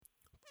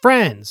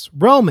Friends,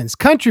 Romans,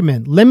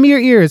 countrymen, lend me your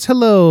ears.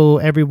 Hello,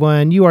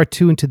 everyone. You are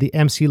tuned to the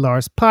MC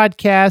Lars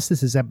podcast.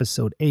 This is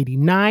episode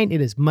 89. It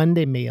is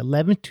Monday, May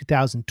 11th,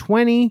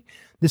 2020.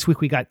 This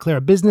week we got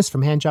Clara Bizna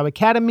from Handjob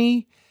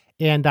Academy.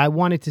 And I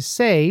wanted to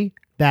say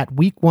that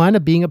week one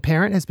of being a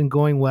parent has been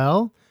going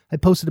well. I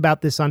posted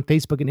about this on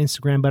Facebook and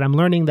Instagram, but I'm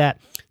learning that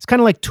it's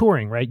kind of like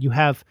touring, right? You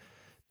have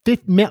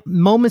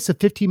moments of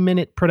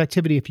 15-minute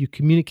productivity if you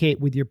communicate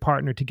with your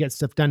partner to get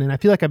stuff done. And I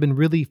feel like I've been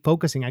really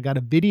focusing. I got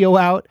a video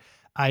out.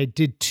 I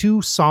did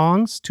 2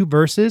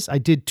 verses. I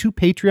did 2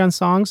 Patreon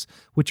songs,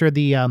 which are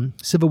the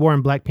Civil War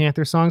and Black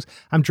Panther songs.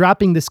 I'm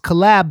dropping this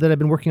collab that I've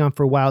been working on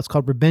for a while. It's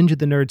called Revenge of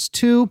the Nerds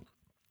 2.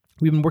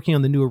 We've been working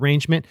on the new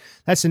arrangement.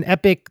 That's an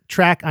epic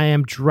track I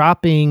am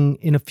dropping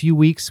in a few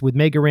weeks with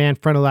Mega Ran,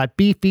 Frontalot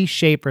Beefy,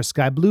 Schaefer,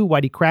 Sky Blue,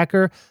 Whitey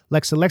Cracker,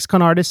 Lexa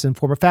Lexicon artists, and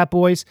former Fat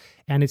Boys.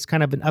 And it's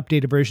kind of an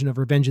updated version of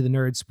Revenge of the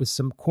Nerds with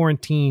some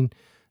quarantine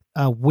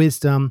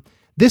wisdom.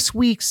 This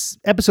week's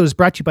episode is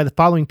brought to you by the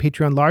following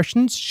Patreon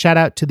Larsons. Shout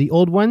out to the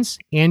old ones,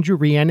 Andrew,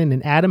 Rhiannon,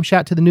 and Adam.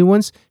 Shout out to the new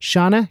ones,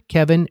 Shauna,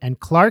 Kevin, and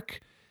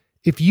Clark.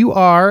 If you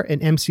are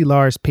an MC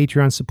Lars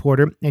Patreon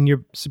supporter and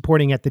you're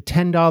supporting at the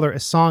 $10 a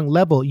song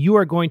level, you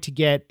are going to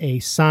get a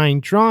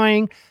signed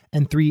drawing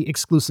and 3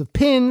 exclusive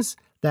pins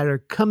that are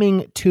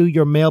coming to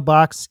your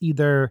mailbox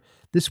either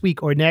this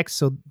week or next.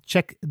 So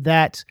check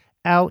that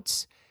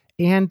out.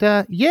 And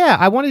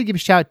I wanted to give a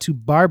shout out to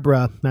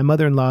Barbara, my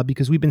mother-in-law,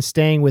 because we've been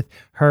staying with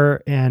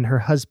her and her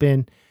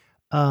husband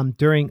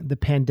during the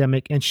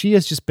pandemic. And she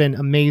has just been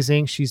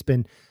amazing. She's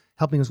been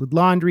helping us with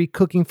laundry,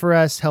 cooking for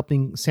us,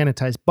 helping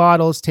sanitize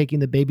bottles, taking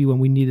the baby when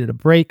we needed a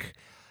break.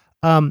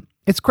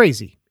 It's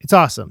crazy. It's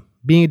awesome.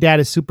 Being a dad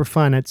is super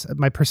fun.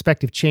 My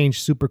perspective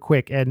changed super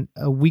quick. And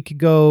a week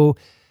ago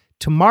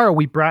today,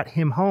 we brought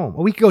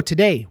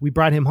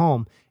him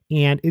home.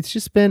 And it's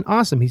just been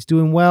awesome. He's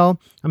doing well.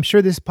 I'm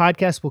sure this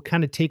podcast will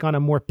kind of take on a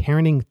more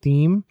parenting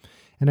theme.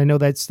 And I know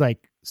that's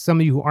like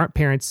some of you who aren't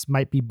parents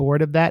might be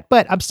bored of that,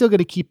 but I'm still going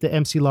to keep the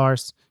MC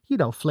Lars,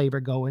 flavor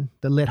going,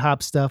 the lit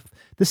hop stuff,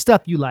 the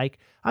stuff you like.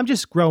 I'm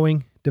just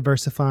growing,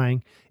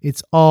 diversifying.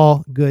 It's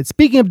all good.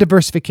 Speaking of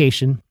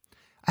diversification,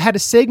 I had a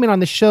segment on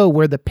the show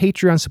where the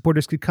Patreon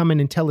supporters could come in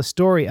and tell a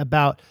story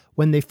about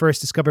when they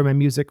first discovered my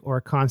music or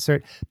a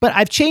concert. But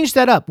I've changed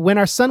that up. When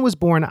our son was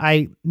born,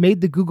 I made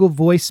the Google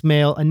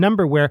voicemail a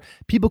number where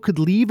people could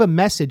leave a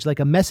message, like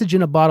a message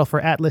in a bottle for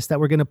Atlas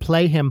that we're going to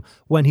play him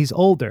when he's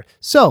older.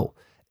 So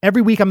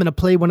every week I'm going to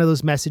play one of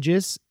those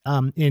messages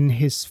in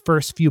his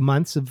first few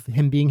months of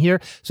him being here.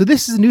 So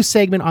this is a new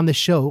segment on the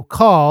show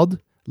called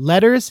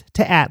Letters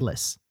to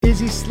Atlas. Is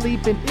he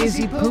sleeping? Is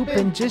he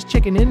pooping? Just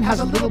checking in.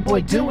 How's a little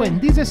boy doing?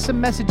 These are some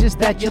messages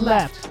that you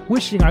left.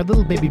 Wishing our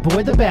little baby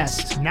boy the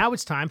best. Now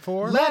it's time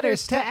for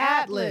Letters to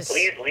Atlas.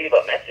 Please leave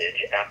a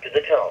message after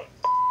the tone.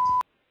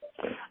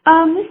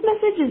 This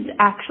message is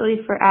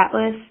actually for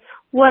Atlas.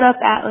 What up,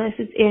 Atlas?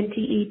 It's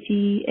Auntie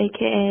E.T.,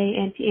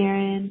 a.k.a. Auntie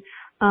Erin.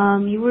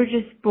 You were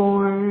just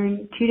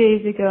born 2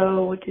 days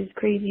ago, which is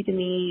crazy to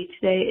me.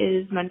 Today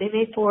is Monday,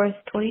 May 4th,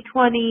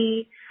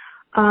 2020.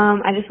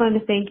 I just wanted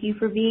to thank you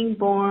for being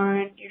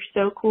born. You're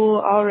so cool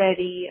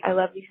already. I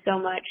love you so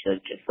much. So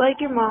just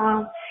like your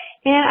mom.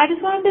 And I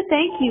just wanted to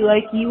thank you.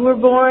 Like, you were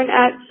born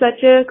at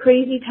such a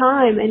crazy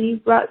time and you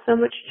brought so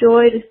much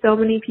joy to so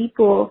many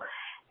people.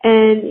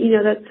 And,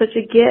 that's such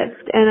a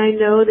gift. And I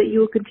know that you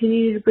will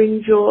continue to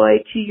bring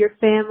joy to your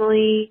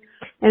family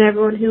and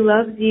everyone who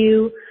loves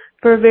you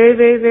for a very,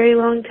 very, very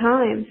long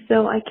time.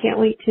 So I can't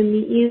wait to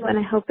meet you, and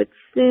I hope it's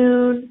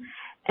soon.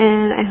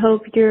 And I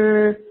hope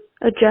you're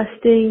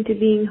adjusting to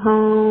being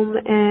home,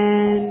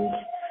 and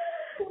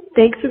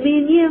thanks for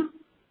being you.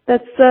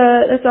 That's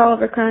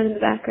Oliver crying in the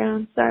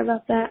background. Sorry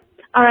about that.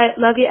 All right,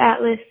 love you,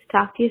 Atlas.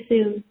 Talk to you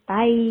soon.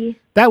 Bye.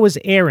 That was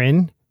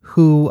Erin,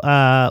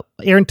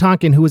 Erin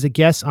Tonkin, who was a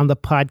guest on the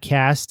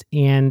podcast,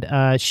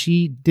 and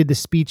she did the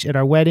speech at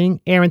our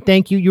wedding. Erin,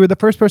 thank you. You were the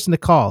first person to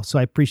call, so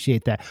I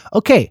appreciate that.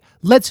 Okay,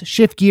 let's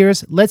shift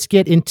gears. Let's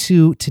get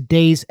into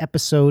today's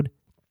episode.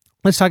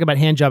 Let's talk about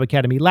Handjob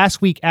Academy.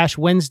 Last week, Ash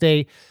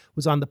Wednesday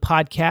was on the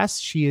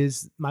podcast. She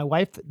is my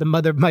wife, the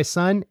mother of my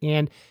son,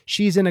 and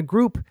she's in a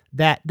group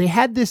that they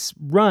had this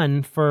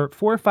run for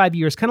 4 or 5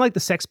 years, kind of like the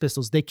Sex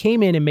Pistols. They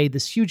came in and made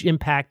this huge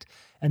impact,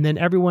 and then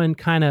everyone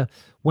kind of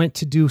went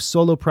to do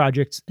solo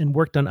projects and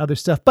worked on other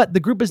stuff. But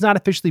the group is not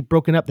officially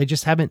broken up. They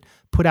just haven't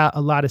put out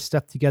a lot of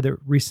stuff together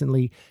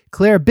recently.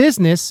 Clara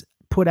Bizna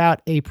put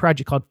out a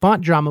project called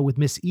Font Drama with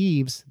Miss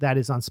Eves that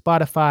is on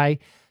Spotify.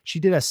 She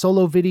did a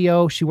solo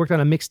video. She worked on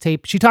a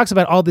mixtape. She talks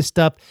about all this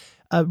stuff.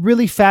 A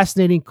really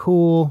fascinating,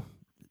 cool,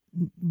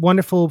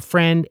 wonderful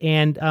friend.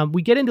 And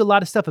we get into a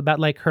lot of stuff about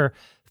like her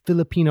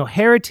Filipino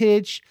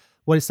heritage,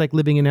 what it's like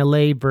living in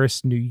LA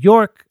versus New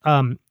York,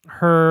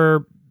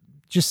 her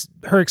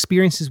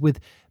experiences with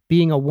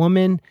being a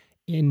woman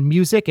in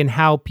music and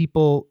how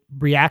people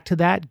react to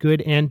that,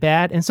 good and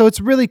bad. And so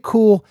it's a really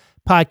cool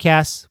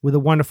podcast with a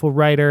wonderful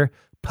writer,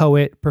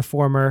 poet,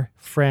 performer,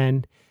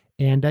 friend.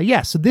 And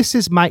so this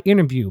is my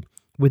interview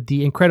with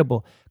the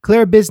incredible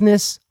Clara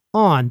Bizna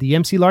on the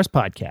MC Lars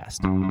podcast.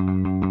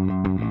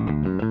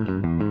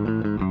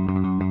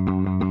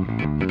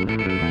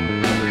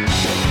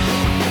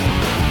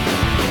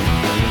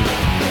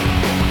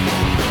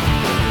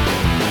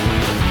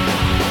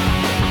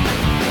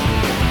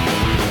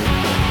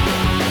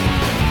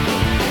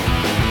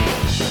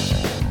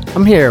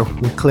 I'm here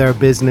with Clara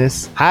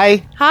Business.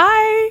 Hi.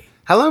 Hi.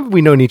 How long have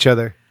we known each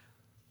other?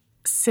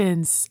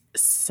 Since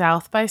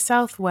South by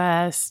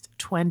Southwest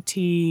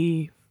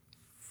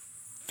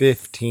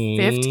 2015?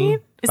 15.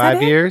 Is 5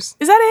 that it? years?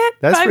 Is that it?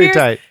 That's 5 pretty years?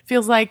 tight.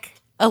 Feels like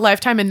a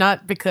lifetime, and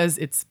not because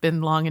it's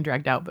been long and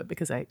dragged out, but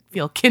because I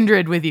feel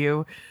kindred with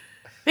you.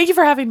 Thank you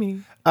for having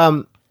me.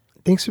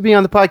 Thanks for being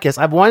on the podcast.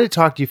 I've wanted to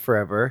talk to you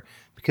forever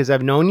because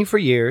I've known you for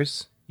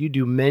years. You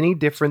do many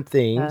different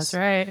things. That's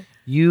right.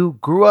 You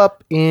grew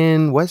up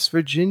in West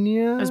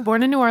Virginia? I was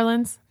born in New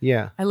Orleans.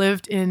 Yeah. I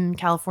lived in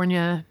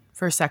California,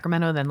 first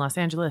Sacramento, then Los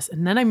Angeles,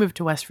 and then I moved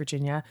to West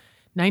Virginia.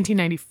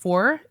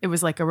 1994, it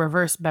was like a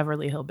reverse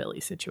Beverly Hillbilly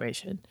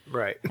situation.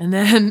 Right. And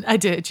then I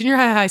did junior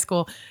high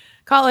school,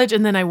 college,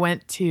 and then I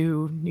went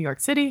to New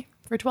York City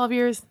for 12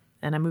 years,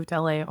 and I moved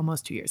to LA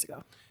almost 2 years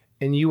ago.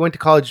 And you went to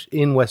college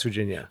in West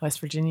Virginia? West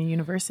Virginia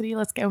University.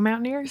 Let's go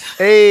Mountaineers.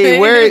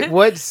 Hey,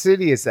 what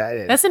city is that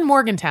in? That's in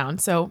Morgantown.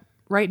 So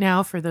right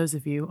now, for those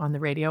of you on the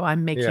radio,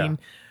 I'm making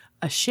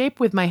a shape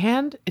with my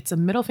hand. It's a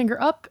middle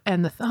finger up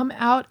and the thumb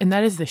out, and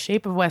that is the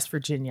shape of West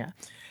Virginia.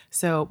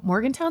 So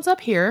Morgantown's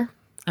up here.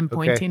 I'm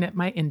pointing at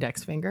my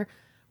index finger.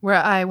 Where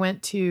I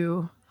went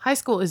to high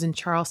school is in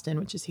Charleston,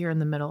 which is here in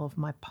the middle of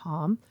my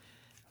palm.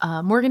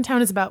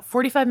 Morgantown is about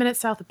 45 minutes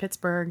south of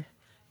Pittsburgh.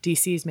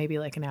 DC is maybe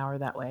like an hour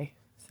that way.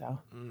 So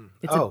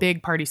it's a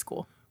big party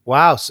school.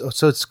 Wow.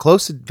 So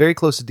it's very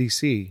close to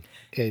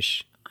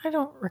DC-ish. I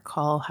don't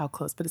recall how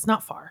close, but it's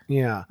not far.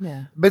 Yeah.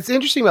 Yeah. But it's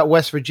interesting about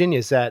West Virginia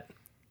is that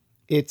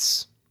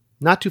it's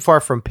not too far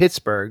from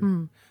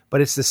Pittsburgh, but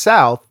it's the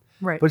South.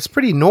 Right. But it's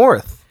pretty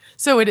north.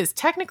 So it is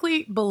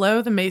technically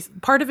below the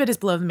Mason. Part of it is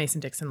below the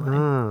Mason-Dixon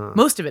line.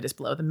 Most of it is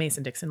below the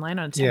Mason-Dixon line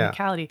on a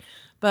technicality.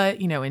 But,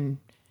 in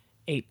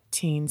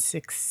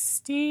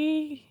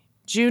 1860,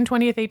 June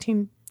 20th,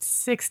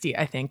 1860,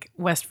 I think,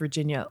 West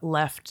Virginia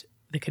left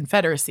the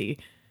Confederacy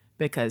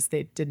because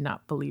they did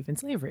not believe in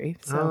slavery.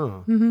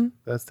 So,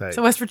 That's tight.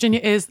 So West Virginia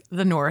is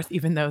the North,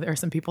 even though there are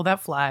some people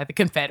that fly the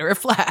Confederate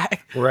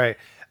flag. Right.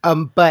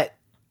 But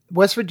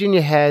West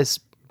Virginia has...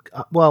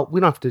 well,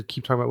 we don't have to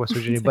keep talking about West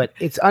Virginia, but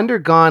it's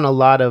undergone a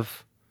lot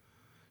of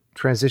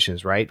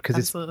transitions, right? Because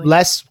it's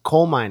less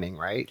coal mining,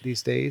 right,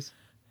 these days?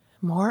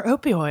 More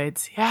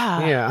opioids,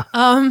 yeah.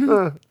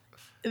 Yeah.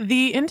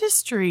 The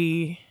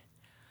industry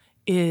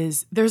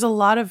there's a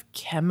lot of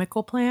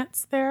chemical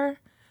plants there.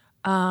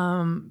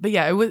 But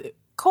yeah,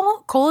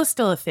 coal is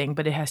still a thing,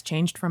 but it has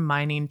changed from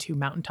mining to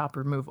mountaintop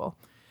removal.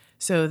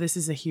 So this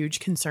is a huge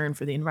concern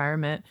for the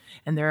environment.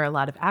 And there are a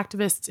lot of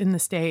activists in the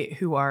state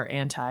who are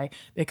anti,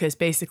 because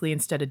basically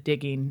instead of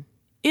digging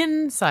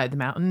inside the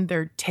mountain,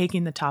 they're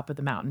taking the top of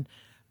the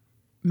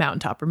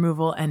mountaintop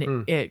removal.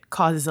 And it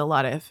causes a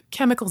lot of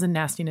chemicals and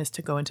nastiness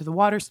to go into the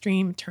water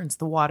stream, turns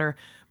the water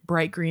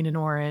bright green and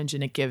orange,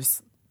 and it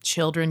gives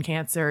children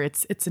cancer.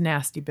 It's a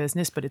nasty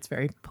business, but it's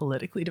very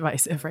politically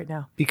divisive right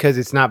now. Because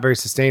it's not very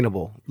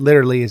sustainable.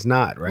 Literally is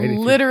not, right?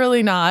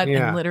 Literally not.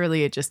 Yeah. And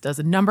literally it just does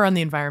a number on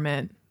the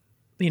environment.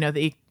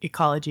 The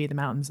ecology, the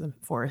mountains, the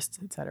forests,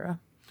 etc.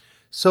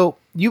 So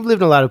you've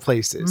lived in a lot of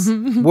places.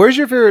 Where's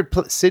your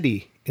favorite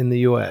city in the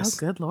U.S.? Oh,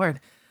 good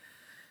Lord.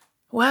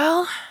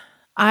 Well,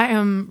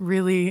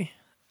 I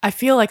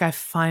feel like I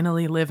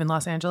finally live in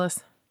Los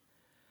Angeles.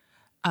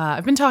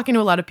 I've been talking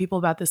to a lot of people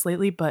about this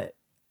lately, but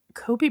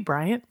Kobe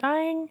Bryant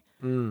dying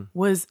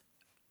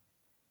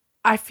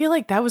I feel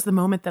like that was the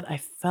moment that I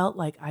felt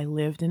like I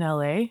lived in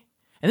LA.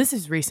 And this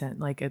is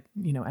recent, like at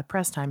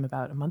press time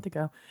about a month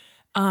ago.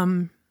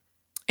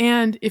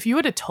 And if you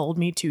would have told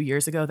me 2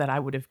 years ago that I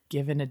would have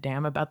given a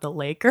damn about the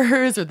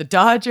Lakers or the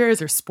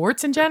Dodgers or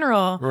sports in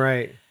general.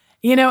 Right.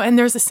 And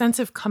there's a sense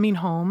of coming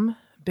home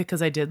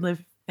because I did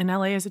live in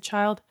LA as a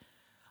child.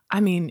 I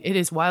mean, it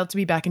is wild to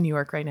be back in New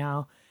York right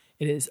now.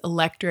 It is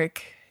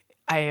electric.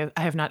 I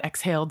have not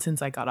exhaled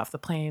since I got off the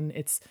plane.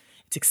 It's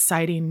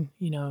exciting,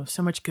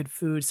 so much good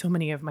food, so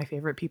many of my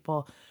favorite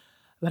people.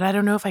 But I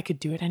don't know if I could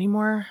do it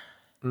anymore.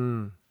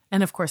 And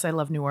of course, I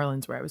love New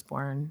Orleans where I was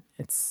born.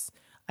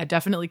 I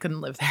definitely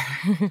couldn't live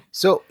there.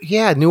 So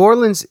yeah, New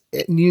Orleans.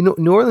 New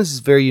Orleans is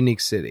a very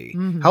unique city.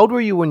 How old were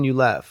you when you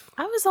left?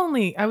 I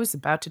was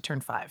about to turn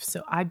 5,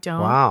 so I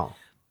don't. Wow.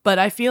 But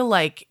I feel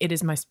like it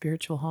is my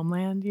spiritual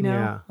homeland.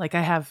 Yeah. Like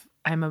I have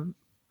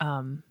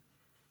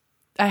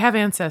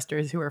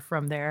ancestors who are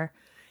from there,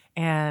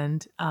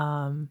 and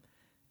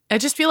I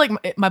just feel like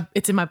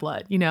it's in my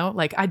blood.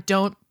 Like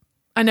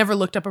I never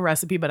looked up a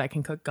recipe, but I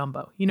can cook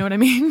gumbo. You know what I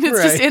mean?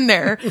 It's just in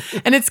there.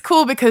 And it's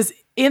cool because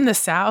in the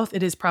South,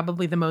 it is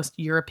probably the most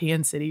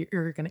European city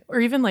or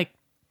even like,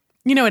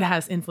 it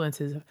has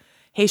influences of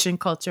Haitian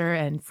culture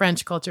and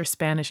French culture,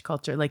 Spanish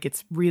culture. Like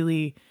it's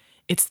the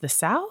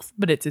South,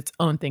 but it's its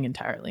own thing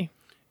entirely.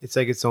 It's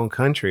like its own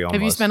country almost.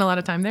 Have you spent a lot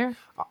of time there?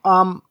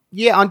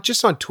 Yeah,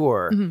 just on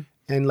tour.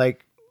 And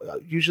like,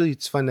 usually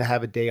it's fun to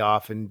have a day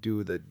off and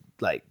do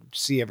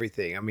see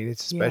everything. I mean,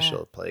 it's a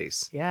special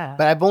place. Yeah.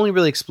 But I've only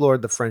really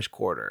explored the French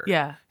Quarter.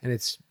 Yeah.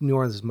 And New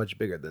Orleans is much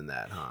bigger than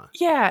that, huh?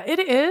 Yeah, it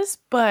is.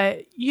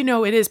 But,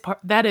 it is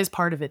that is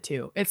part of it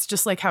too. It's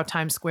just like how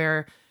Times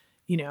Square,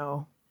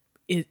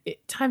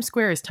 Times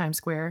Square is Times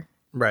Square.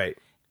 Right.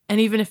 And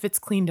even if it's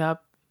cleaned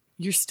up,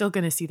 you're still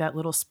going to see that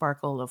little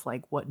sparkle of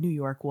like what New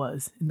York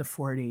was in the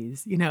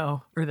 40s,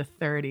 or the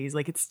 30s.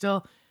 Like it's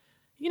still,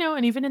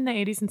 and even in the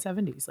 80s and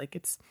 70s, like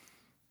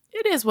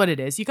it is what it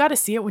is. You got to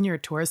see it when you're a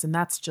tourist, and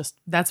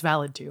that's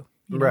valid too.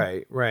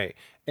 Right.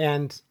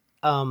 And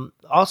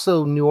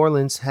also New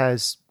Orleans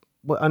has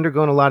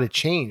undergone a lot of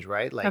change,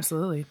 right? Like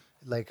absolutely.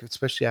 Like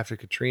especially after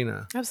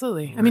Katrina.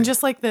 Absolutely. Right. I mean,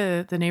 just like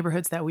the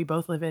neighborhoods that we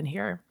both live in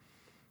here,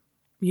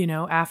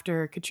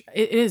 after Katrina,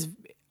 it is.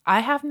 I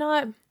have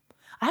not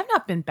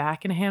been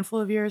back in a handful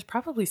of years,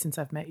 probably since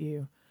I've met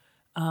you.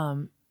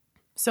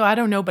 So I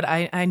don't know, but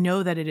I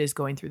know that it is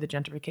going through the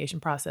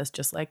gentrification process,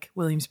 just like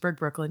Williamsburg,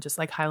 Brooklyn, just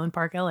like Highland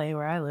Park, LA,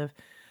 where I live.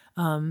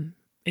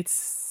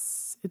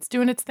 It's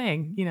doing its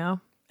thing,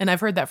 and I've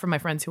heard that from my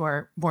friends who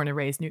are born and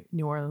raised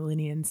New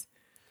Orleanians.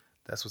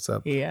 That's what's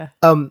up. Yeah.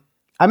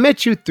 I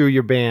met you through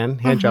your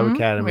band, Hand Job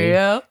Academy.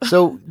 Yeah.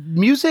 So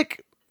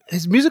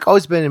has music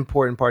always been an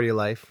important part of your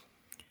life?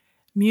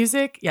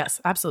 Music, yes,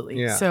 absolutely.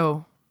 Yeah.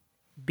 So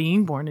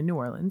being born in New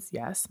Orleans,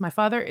 yes. My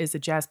father is a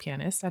jazz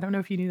pianist. I don't know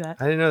if you knew that.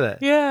 I didn't know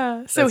that.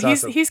 Yeah. So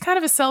That's he's awesome. kind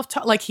of a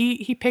self-taught, like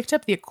he picked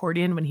up the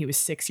accordion when he was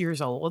 6 years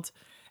old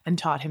and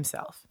taught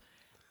himself.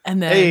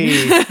 And then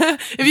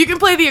if you can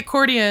play the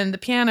accordion, the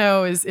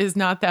piano is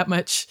not that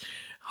much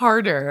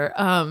harder,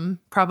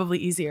 probably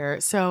easier.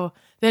 So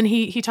then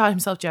he taught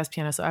himself jazz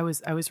piano. So I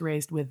was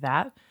raised with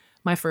that.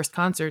 My first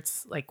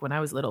concerts, like when I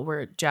was little, were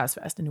at Jazz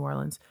Fest in New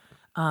Orleans.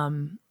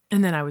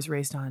 And then I was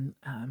raised on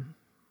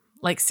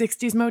like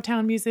 60s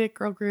Motown music,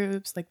 girl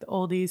groups, like the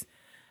oldies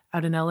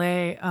out in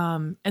LA.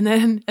 And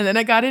then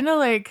I got into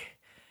like,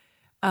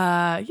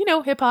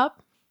 hip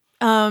hop,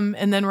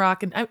 and then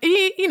rock and,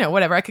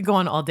 whatever. I could go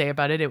on all day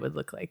about it. It would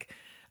look like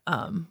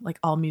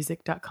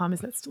allmusic.com.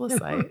 Is that still a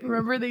site?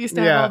 Remember they used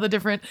to have all the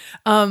different,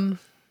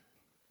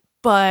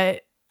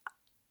 but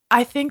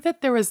I think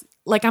that there was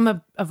like, I'm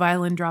a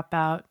violin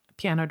dropout,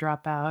 piano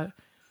dropout.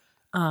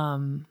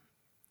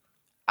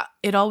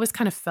 It always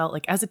kind of felt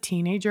like as a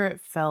teenager,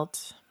 it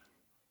felt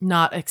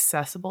not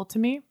accessible to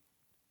me.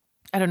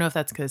 I don't know if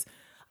that's because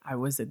I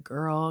was a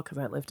girl, because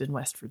I lived in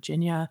West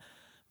Virginia,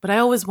 but I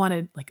always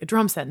wanted like a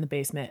drum set in the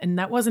basement, and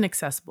that wasn't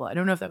accessible. I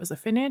don't know if that was a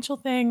financial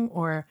thing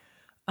or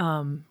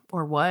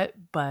what,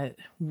 but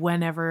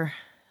whenever,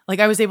 like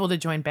I was able to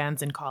join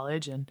bands in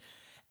college and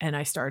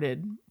I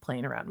started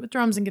playing around with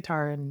drums and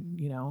guitar and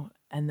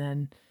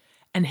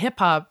hip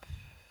hop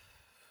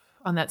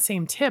on that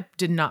same tip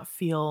did not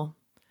feel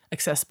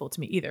accessible to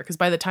me either. Because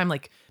by the time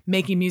like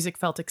making music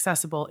felt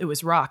accessible, it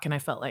was rock. And I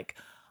felt like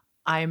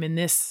I am in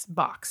this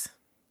box.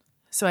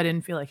 So I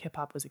didn't feel like hip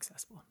hop was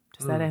accessible.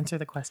 Does that answer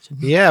the question?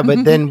 Yeah.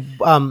 But then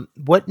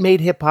what made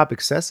hip hop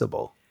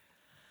accessible?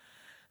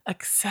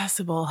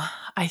 Accessible.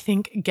 I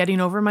think getting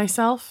over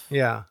myself.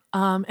 Yeah.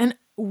 And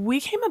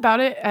we came about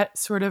it at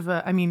sort of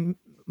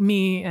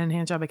me and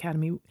Hand Job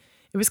Academy,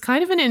 it was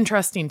kind of an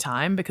interesting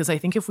time because I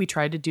think if we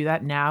tried to do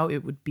that now,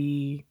 it would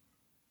be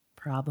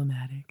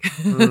problematic.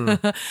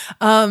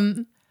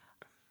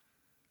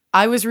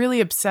 I was really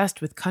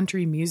obsessed with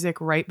country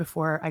music right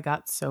before I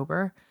got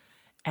sober,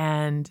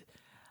 and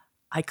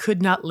I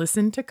could not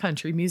listen to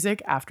country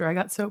music after I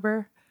got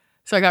sober.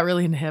 So I got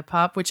really into hip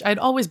hop, which I'd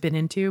always been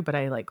into, but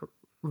I like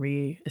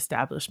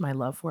reestablished my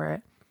love for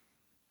it.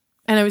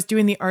 And I was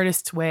doing the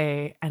artist's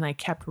way, and I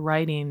kept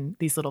writing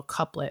these little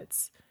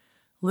couplets,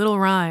 little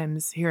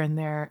rhymes here and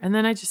there. And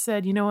then I just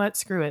said, you know what,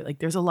 screw it. Like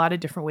there's a lot of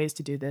different ways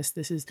to do this.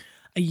 This is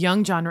a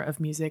young genre of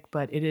music,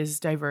 but it is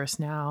diverse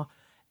now.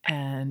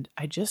 And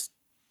I just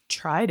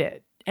tried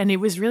it. And it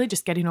was really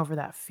just getting over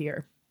that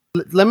fear.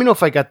 Let me know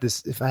if I got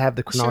this, if I have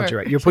the chronology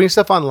right. You're putting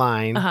stuff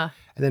online, and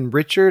then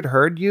Richard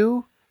heard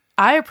you?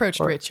 I approached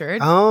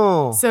Richard.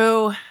 Oh.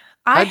 So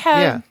I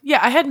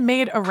had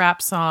made a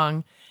rap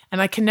song,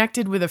 and I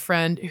connected with a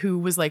friend who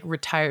was like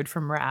retired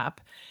from rap.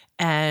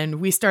 And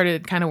we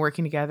started kind of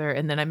working together.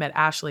 And then I met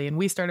Ashley and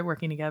we started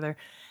working together.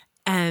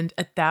 And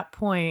at that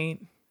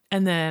point,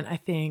 and then I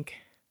think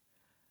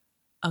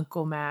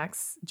Uncle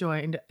Max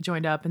joined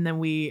up. And then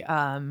we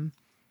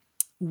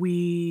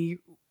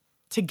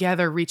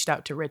together reached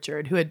out to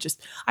Richard, who had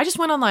I just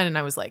went online and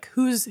I was like,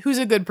 who's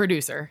a good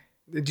producer?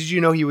 Did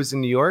you know he was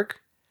in New York?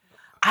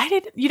 I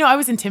didn't, I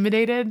was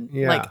intimidated.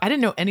 Yeah. Like I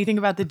didn't know anything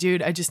about the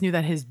dude. I just knew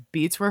that his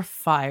beats were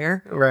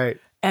fire. Right.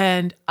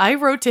 And I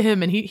wrote to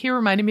him, and he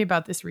reminded me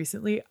about this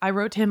recently. I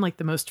wrote to him like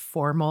the most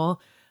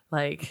formal,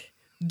 like,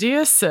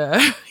 dear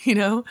sir,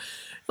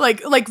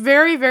 like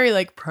very, very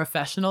like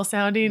professional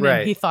sounding. Right.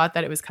 And he thought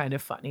that it was kind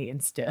of funny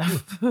and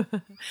stiff.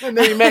 And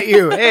then he met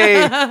you.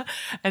 Hey.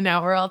 And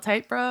now we're all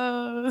tight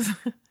bros.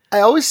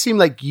 I always seemed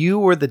like you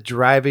were the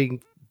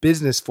driving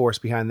business force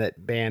behind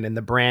that band and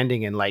the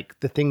branding and like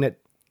the thing that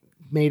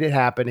made it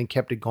happen and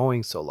kept it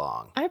going so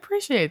long. I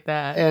appreciate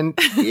that. And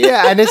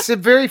yeah, and it's a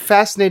very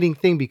fascinating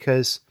thing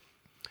because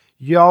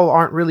y'all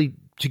aren't really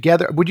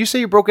together. Would you say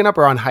you're broken up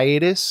or on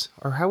hiatus?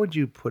 Or how would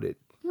you put it?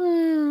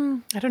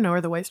 I don't know. Are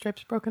the White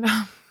Stripes broken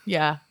up?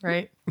 Yeah,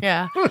 right.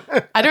 Yeah.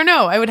 I don't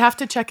know. I would have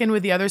to check in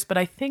with the others, but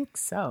I think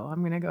so. I'm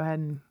going to go ahead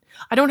and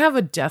I don't have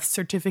a death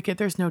certificate.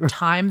 There's no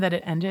time that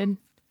it ended.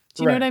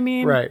 Do you know what I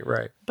mean?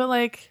 Right. But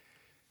like,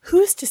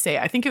 who's to say?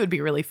 I think it would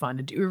be really fun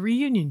to do a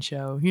reunion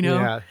show, you know?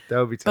 Yeah, that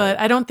would be tight. But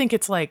I don't think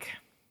it's like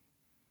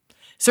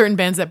certain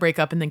bands that break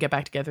up and then get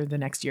back together the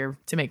next year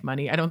to make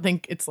money. I don't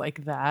think it's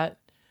like that.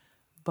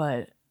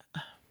 But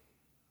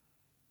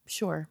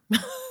sure.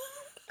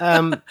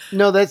 No,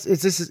 it's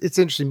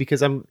interesting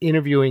because I'm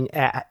interviewing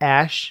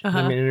Ash. I'm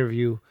going to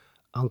interview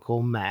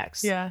Uncle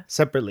Max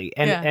separately.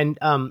 And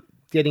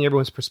getting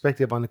everyone's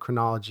perspective on the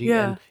chronology.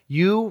 Yeah.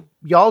 And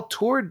y'all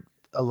toured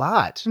a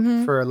lot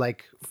for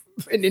like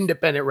an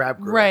independent rap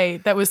group.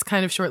 Right. That was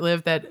kind of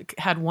short-lived. That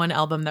had one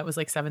album that was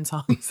like 7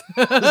 songs.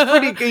 It's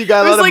pretty good. You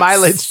got a lot of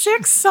mileage.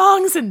 6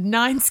 songs and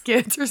 9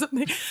 skits or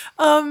something.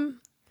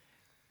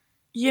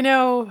 You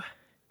know,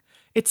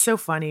 it's so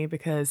funny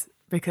because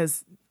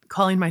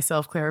calling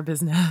myself Clara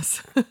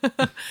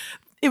Bizna,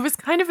 it was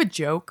kind of a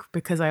joke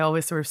because I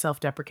always sort of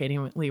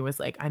self-deprecatingly was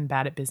like, I'm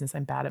bad at business.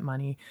 I'm bad at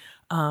money.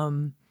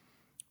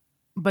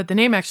 But the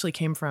name actually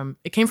came from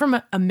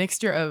a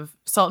mixture of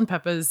Salt and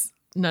Peppa's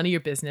None of Your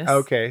Business.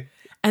 Okay.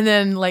 And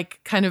then like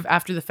kind of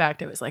after the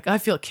fact, I was like, I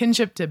feel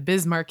kinship to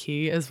Biz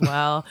Marquee as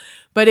well.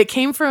 But it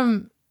came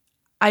from,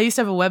 I used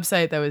to have a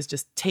website that was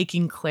just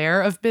taking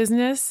Claire of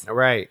business.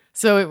 Right.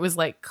 So it was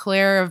like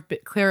Clara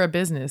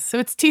Business. So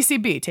it's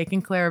TCB,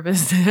 taking Clara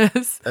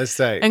Business. That's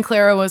right. And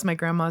Clara was my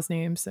grandma's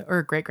name,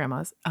 or great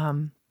grandma's.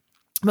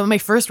 But my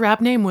first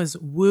rap name was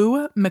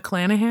Woo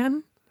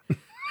McClanahan.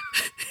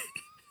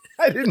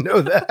 I didn't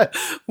know that.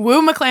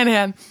 Woo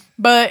McClanahan.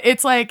 But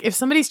it's like if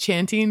somebody's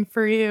chanting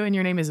for you and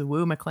your name is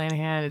Woo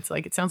McClanahan, it's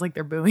like it sounds like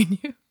they're booing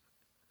you.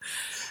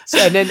 So,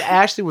 and then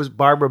Ashley was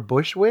Barbara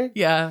Bushwick.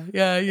 Yeah.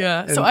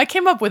 So I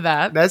came up with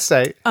that. That's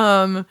right.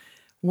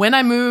 When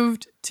I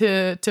moved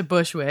to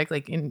Bushwick,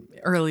 like in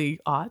early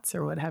aughts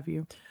or what have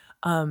you,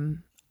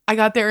 I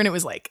got there and it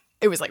was like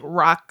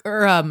rock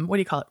or what do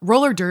you call it?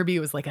 Roller derby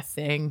was like a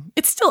thing.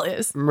 It still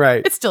is.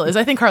 Right. It still is.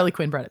 I think Harley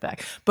Quinn brought it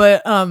back.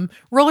 But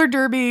roller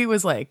derby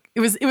was like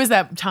it was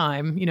that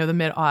time, you know, the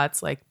mid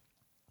aughts, like,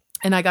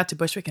 and I got to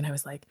Bushwick and I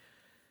was like,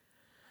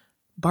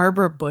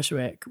 Barbara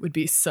Bushwick would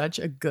be such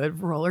a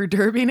good roller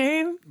derby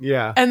name.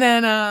 Yeah. And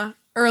then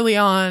early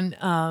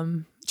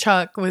on,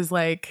 Chuck was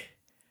like,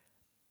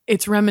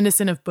 it's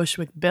reminiscent of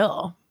Bushwick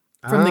Bill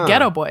from the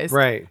Ghetto Boys.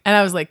 Right. And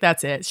I was like,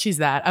 that's it. She's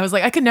that. I was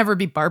like, I could never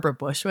be Barbara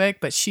Bushwick,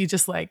 but she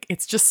just like,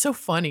 it's just so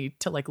funny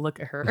to like look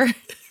at her.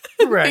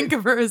 Right. Think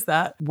of her as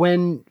that.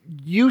 When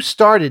you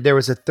started, there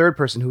was a third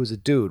person who was a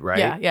dude,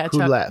 right? Yeah. Who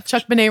left?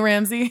 Chuck Benet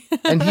Ramsey.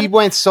 And he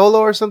went solo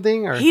or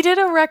something? Or? He did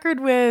a record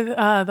with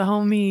the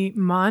homie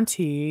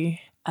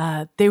Monty.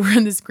 They were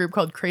in this group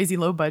called Crazy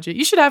Low Budget.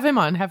 You should have him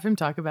on. Have him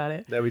talk about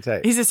it. That'd be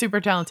tight. He's a super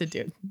talented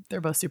dude.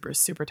 They're both super,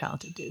 super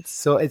talented dudes.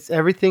 So it's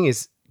everything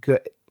is good,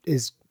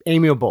 is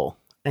amiable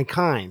and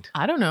kind.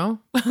 I don't know.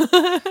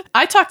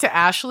 I talked to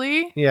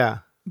Ashley. Yeah.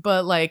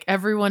 But like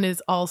everyone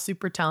is all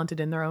super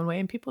talented in their own way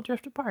and people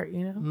drift apart,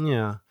 you know?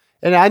 Yeah.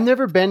 And I've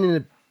never been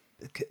in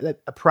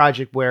a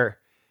project where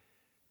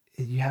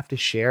you have to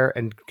share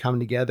and come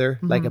together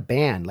like a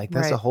band. Like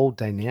that's a whole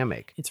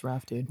dynamic. It's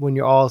rough, dude. When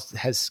you're all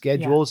has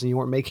schedules and you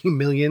weren't making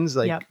millions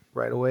like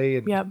right away.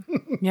 And,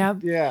 Yep.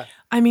 Yeah.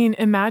 I mean,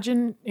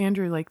 imagine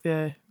Andrew, like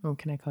can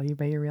I call you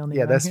by your real name?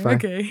 Yeah, that's fine.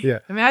 Okay. Yeah.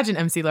 Imagine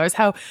MC Lars,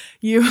 how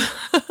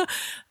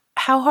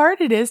hard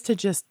it is to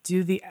just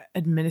do the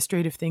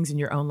administrative things in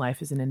your own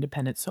life as an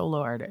independent solo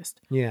artist.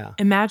 Yeah.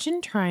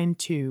 Imagine trying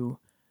to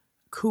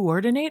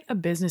coordinate a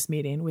business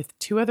meeting with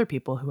 2 other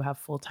people who have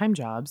full-time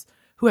jobs,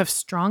 who have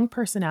strong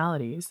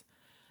personalities,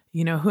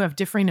 you know, who have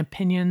differing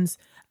opinions,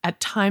 at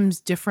times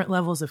different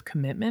levels of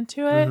commitment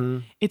to it. Mm-hmm.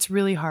 It's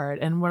really hard.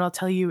 And what I'll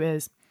tell you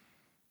is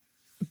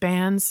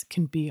bands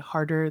can be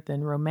harder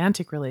than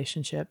romantic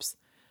relationships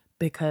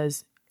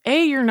because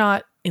you're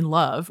not in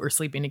love or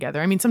sleeping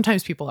together. I mean,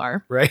 sometimes people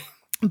are. Right.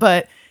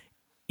 But,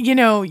 you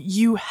know,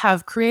 you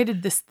have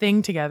created this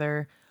thing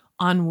together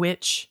on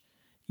which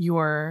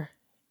your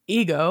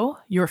ego,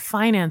 your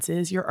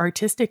finances, your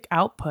artistic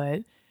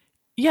output,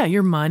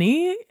 your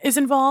money is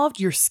involved,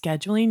 your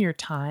scheduling, your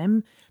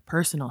time,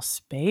 personal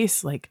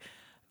space,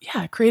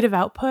 creative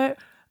output,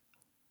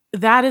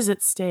 that is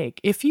at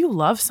stake. If you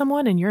love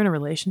someone and you're in a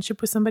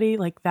relationship with somebody,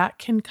 like that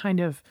can kind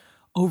of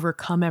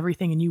overcome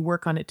everything and you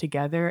work on it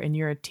together and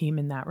you're a team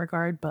in that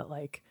regard. But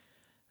like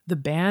the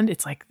band,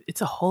 it's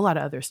a whole lot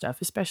of other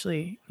stuff,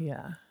 especially,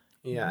 Yeah.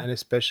 And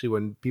especially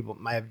when people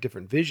might have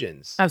different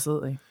visions.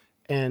 Absolutely.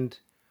 And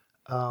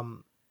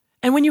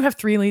when you have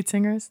 3 lead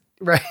singers.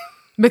 Right.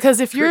 Because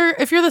if you're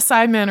the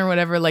sideman or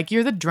whatever, like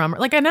you're the drummer,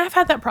 like, and I've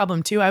had that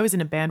problem too. I was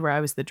in a band where I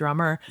was the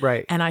drummer,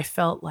 right? And I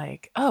felt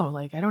like, I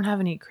don't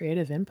have any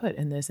creative input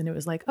in this, and it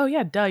was like, oh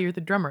yeah, duh, you're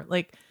the drummer,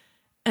 like,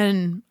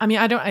 and I mean,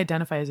 I don't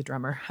identify as a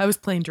drummer. I was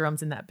playing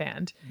drums in that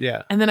band,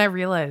 yeah. And then I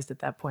realized at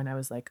that point, I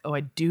was like, oh,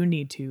 I do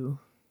need to,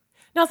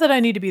 not that I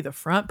need to be the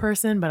front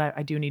person, but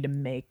I do need to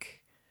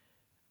make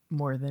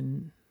more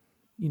than,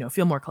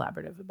 feel more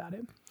collaborative about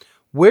it.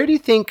 Where do you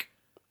think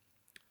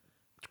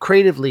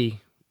creatively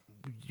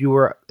you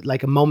were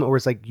like a moment where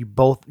it's like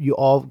you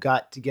all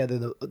got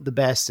together the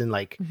best and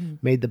like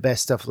made the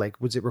best stuff? Like,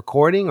 was it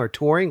recording or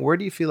touring? Where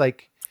do you feel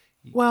like?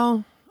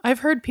 Well, I've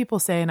heard people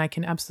say, and I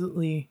can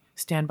absolutely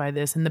stand by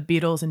this, and the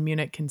Beatles in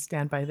Munich can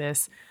stand by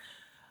this.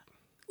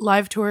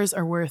 Live tours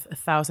are worth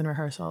 1,000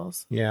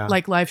 rehearsals. Yeah.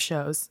 Like live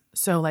shows.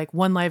 So like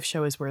one live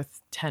show is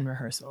worth 10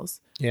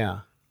 rehearsals.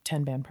 Yeah.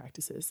 10 band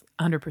practices,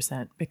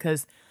 100%.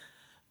 Because,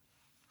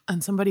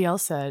 and somebody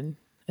else said,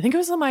 I think it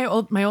was my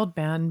old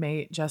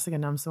bandmate, Jessica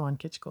Numsawan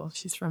Kitchkul.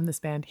 She's from this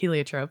band,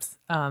 Heliotropes.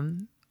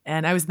 And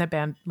I was in that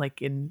band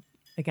like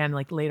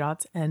late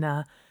aughts.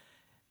 And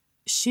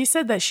she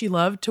said that she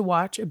loved to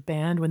watch a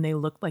band when they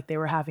looked like they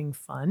were having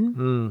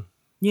fun,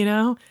 you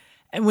know?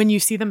 And when you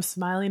see them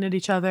smiling at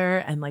each other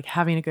and like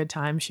having a good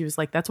time, she was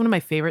like, that's one of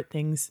my favorite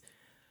things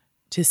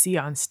to see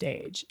on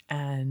stage.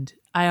 And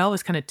I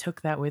always kind of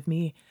took that with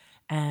me.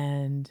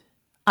 And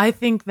I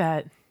think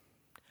that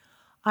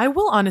I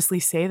will honestly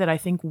say that I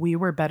think we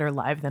were better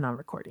live than on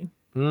recording.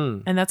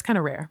 And that's kind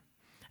of rare.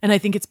 And I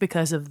think it's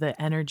because of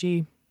the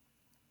energy,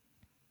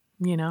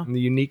 you know, and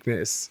the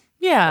uniqueness.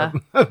 Yeah.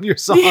 Of your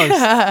songs.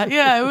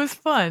 Yeah, it was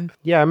fun.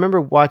 Yeah, I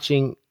remember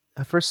watching,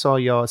 I first saw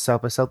y'all at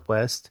South by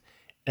Southwest,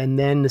 and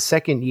then the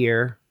second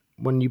year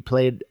when you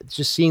played,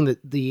 just seeing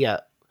the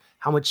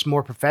how much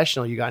more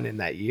professional you got in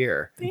that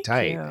year. Thank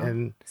tight. you.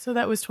 And so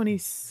that was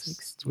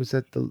 2016. was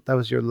that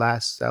was your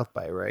last South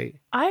by, right?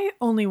 I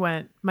only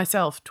went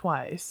myself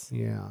twice.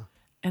 Yeah.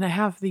 And I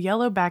have the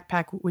yellow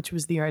backpack, which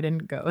was the year I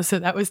didn't go. So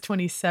that was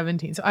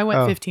 2017. So I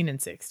went 15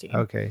 and 16.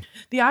 Okay.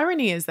 The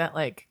irony is that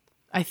like,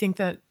 I think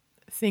that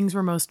things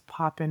were most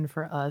poppin'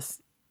 for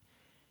us.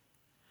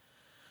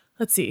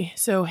 Let's see.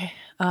 So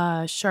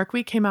Shark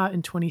Week came out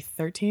in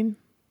 2013.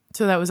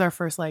 So that was our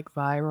first like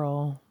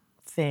viral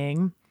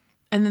thing.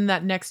 And then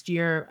that next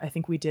year, I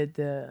think we did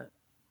the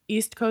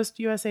East Coast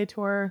USA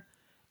tour.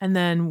 And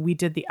then we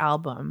did the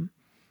album.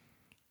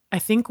 I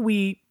think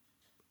we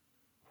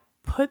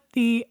put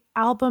the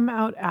album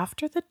out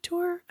after the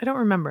tour. I don't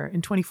remember,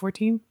 in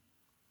 2014.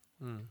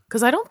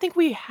 Because I don't think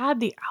we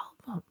had the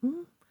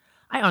album.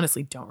 I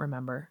honestly don't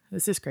remember.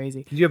 This is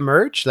crazy. Did you have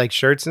merch, like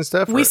shirts and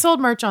stuff? We sold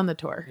merch on the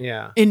tour.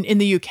 Yeah. In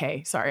the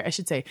UK, sorry, I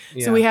should say.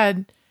 Yeah. So we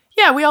had,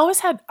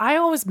 I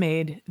always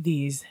made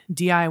these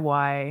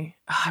DIY.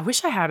 I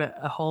wish I had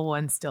a whole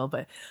one still,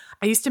 but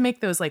I used to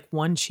make those like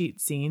one sheet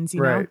zines,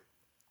 you know?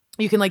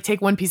 You can like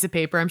take one piece of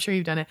paper. I'm sure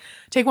you've done it.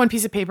 Take one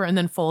piece of paper and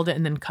then fold it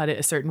and then cut it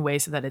a certain way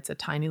so that it's a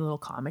tiny little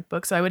comic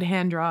book. So I would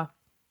hand draw,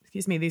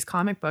 these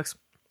comic books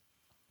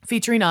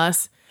featuring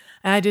us.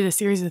 And I did a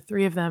series of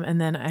 3 of them. And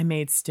then I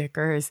made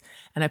stickers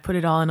and I put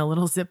it all in a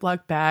little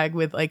Ziploc bag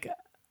with like,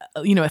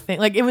 a thing.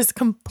 Like it was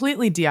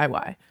completely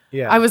DIY.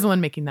 Yeah. I was the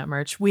one making that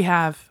merch. We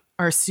have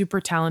our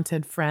super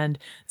talented friend,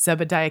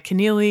 Zebediah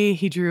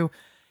Keneally.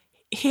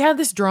 He had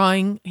this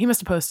drawing. He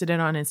must have posted it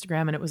on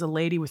Instagram and it was a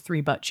lady with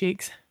 3 butt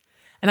cheeks.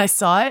 And I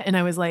saw it and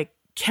I was like,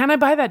 can I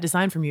buy that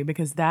design from you?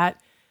 Because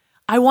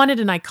I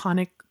wanted an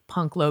iconic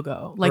punk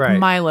logo, like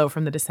Milo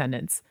from the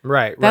Descendants.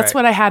 Right. That's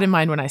what I had in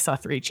mind when I saw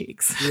 3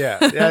 cheeks. Yeah.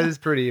 That is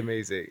pretty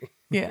amazing.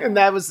 Yeah. And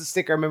that was the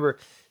sticker. I remember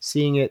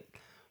seeing it.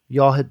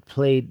 Y'all had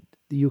played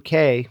the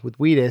UK with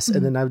Wheatus,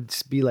 and then I would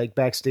just be like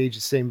backstage at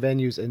the same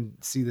venues and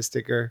see the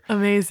sticker.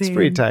 Amazing. It's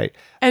pretty tight.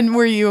 And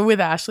were you with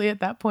Ashley at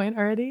that point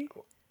already?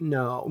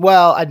 No.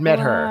 Well, I'd met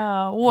her.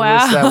 Wow. It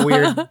was that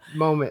weird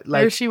moment.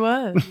 Like, there she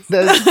was.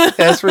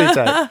 that's pretty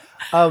tight.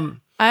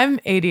 I'm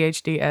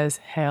ADHD as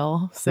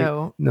hell,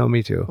 so no,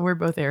 me too. We're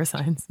both air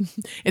signs.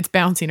 It's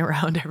bouncing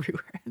around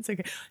everywhere. It's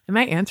like, am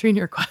I answering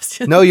your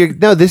question? No,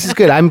 this is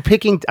good. I'm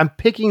picking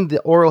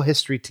the oral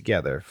history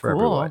together for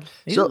everyone.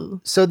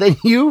 So then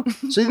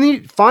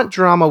Font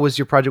Drama was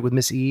your project with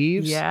Miss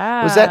Eves.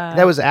 Yeah. Was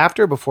that was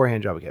after or before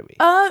Hand Job Academy?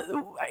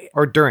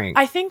 Or during?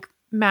 I think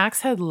Max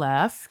had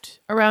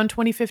left around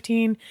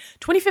 2015.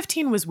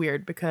 2015 was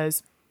weird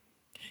because,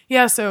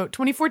 so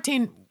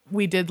 2014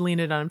 we did Lean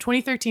It On Him.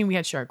 2013 we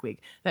had Shark Week.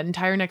 That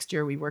entire next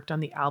year we worked on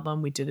the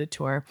album. We did a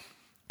tour.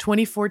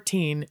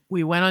 2014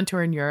 we went on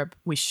tour in Europe.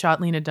 We shot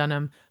Lena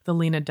Dunham. The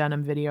Lena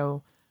Dunham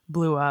video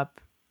blew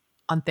up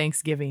on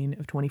Thanksgiving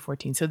of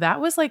 2014. So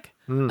that was like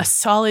a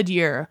solid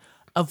year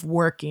of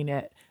working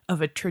it,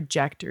 of a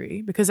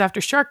trajectory. Because after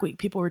Shark Week,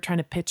 people were trying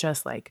to pitch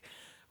us like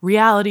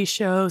reality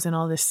shows and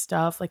all this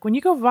stuff. Like when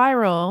you go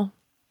viral,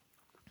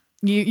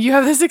 you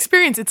have this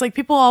experience. It's like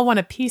people all want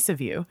a piece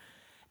of you.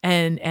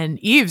 And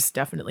Eves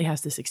definitely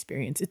has this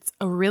experience. It's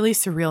a really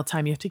surreal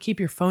time. You have to keep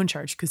your phone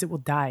charged because it will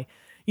die,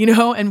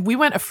 and we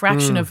went a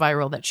fraction of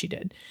viral that she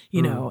did,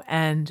 know.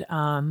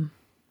 And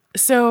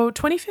so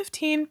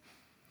 2015,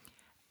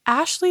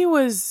 Ashley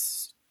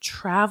was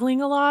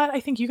traveling a lot. I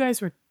think you guys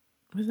was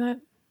that?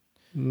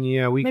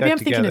 Yeah, we maybe got I'm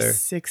together. Thinking of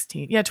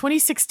 16. Yeah,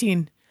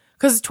 2016.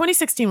 Because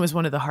 2016 was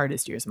one of the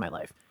hardest years of my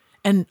life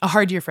and a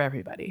hard year for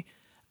everybody.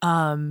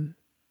 And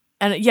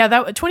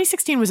that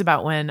 2016 was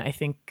about when I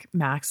think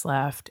Max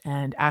left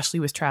and Ashley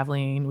was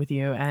traveling with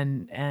you.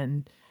 And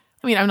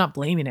I mean, I'm not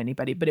blaming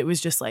anybody, but it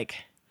was just like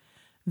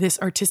this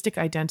artistic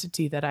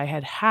identity that I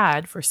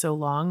had for so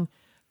long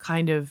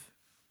kind of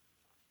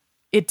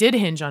it did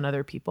hinge on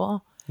other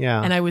people.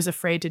 Yeah. And I was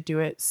afraid to do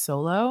it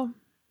solo.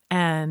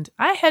 And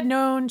I had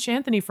known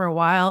Shanthony for a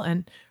while,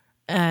 and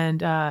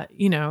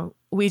you know,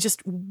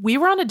 we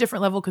were on a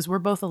different level because we're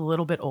both a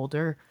little bit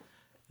older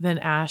than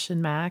Ash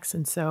and Max.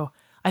 And so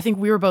I think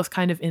we were both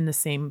kind of in the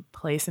same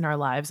place in our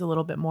lives a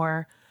little bit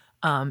more.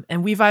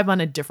 And we vibe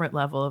on a different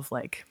level of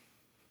like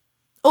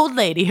old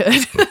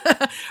ladyhood.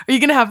 Are you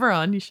going to have her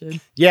on? You should.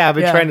 Yeah, I've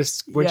been trying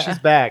to, when she's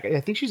back. I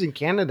think she's in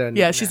Canada now.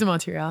 Yeah, she's in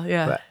Montreal.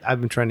 Yeah. But I've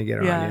been trying to get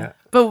her on, yeah.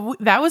 But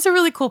that was a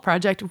really cool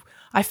project.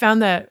 I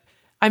found that,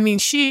 I mean,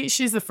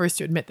 she's the first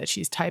to admit that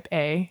she's type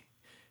A,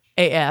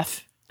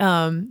 AF.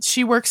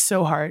 She works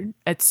so hard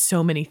at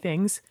so many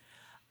things.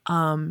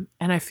 And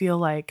I feel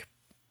like,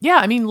 yeah,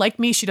 I mean, like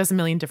me, she does a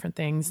million different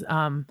things.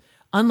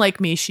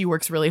 Unlike me, she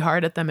works really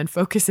hard at them and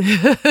focuses.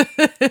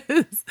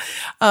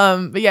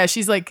 But yeah,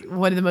 she's like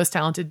one of the most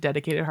talented,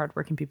 dedicated,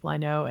 hardworking people I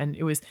know. And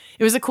it was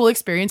a cool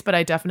experience, but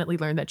I definitely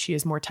learned that she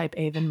is more type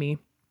A than me.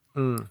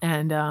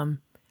 And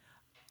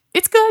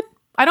it's good.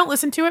 I don't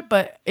listen to it,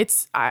 but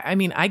I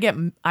mean,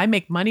 I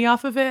make money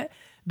off of it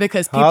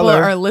because people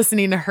are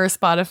listening to her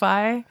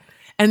Spotify.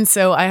 And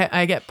so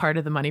I get part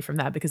of the money from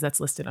that because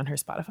that's listed on her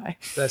Spotify.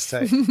 That's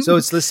tight. So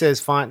it's listed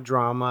as Font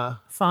Drama.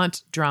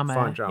 Font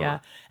drama. Yeah.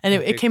 And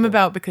it came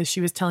about because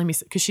she was telling me,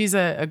 because she's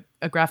a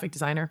graphic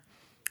designer.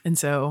 And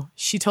so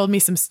she told me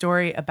some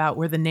story about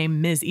where the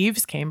name Ms.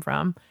 Eves came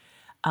from.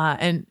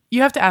 And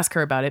you have to ask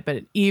her about it,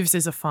 but Eves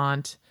is a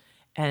font.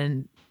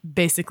 And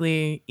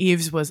basically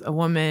Eves was a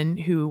woman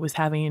who was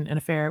having an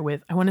affair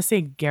with, I want to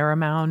say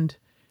Garamond.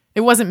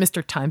 It wasn't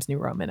Mr. Times New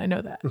Roman. I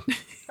know that.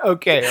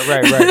 Okay,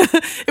 right.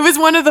 It was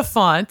one of the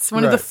fonts,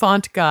 one of the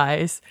font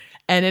guys.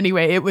 And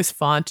anyway, it was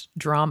Font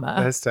Drama.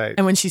 That's tight.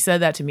 And when she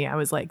said that to me, I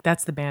was like,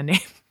 that's the band name.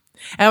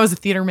 And I was a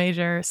theater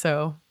major,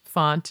 so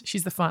font.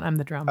 She's the font, I'm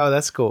the drama. Oh,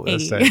 that's cool.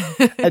 That's tight.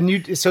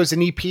 And so it's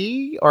an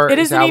EP or it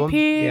is an album? EP.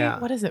 Yeah.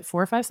 What is it?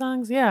 4 or 5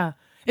 songs? Yeah.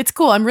 It's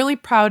cool. I'm really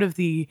proud of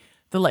the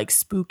like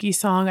spooky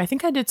song. I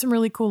think I did some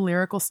really cool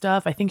lyrical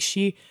stuff. I think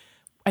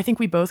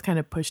we both kind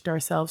of pushed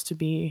ourselves to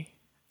be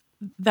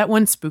that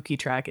one spooky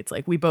track. It's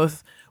like we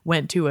both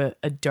went to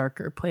a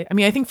darker place. I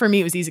mean, I think for me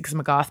it was easy because I'm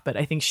a goth, but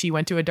I think she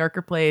went to a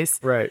darker place.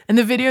 Right. And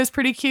the video is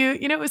pretty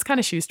cute. You know, it was kind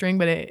of shoestring,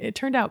 but it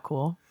turned out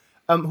cool.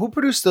 Who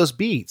produced those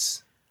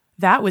beats?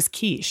 That was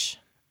Quiche.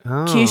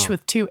 Oh. Quiche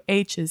with 2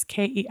 H's,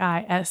 Keishsh.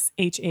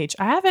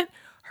 I haven't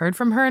heard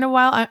from her in a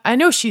while. I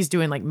know she's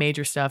doing like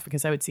major stuff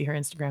because I would see her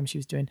Instagram. She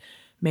was doing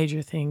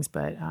major things,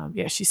 but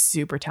yeah, she's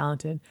super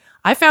talented.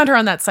 I found her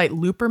on that site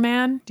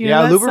Looperman. Do you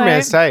know that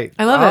Looperman's site?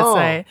 I love that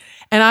site.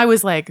 And I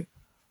was like,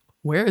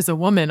 where is a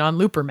woman on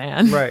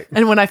Looperman? Right.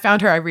 And when I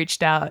found her, I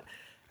reached out,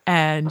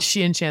 and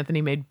she and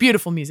Shanthony made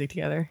beautiful music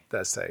together.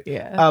 That's tight.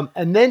 Yeah.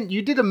 And then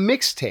you did a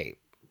mixtape.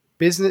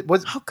 Business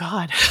was Oh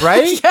God.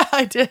 Right? Yeah,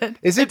 I did.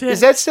 Is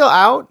that still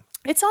out?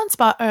 It's on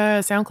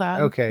SoundCloud.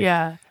 Okay.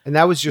 Yeah. And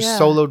that was your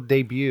solo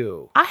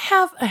debut. I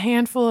have a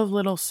handful of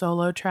little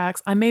solo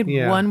tracks. I made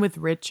one with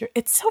Richard.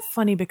 It's so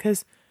funny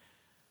because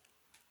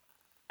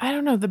I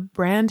don't know, the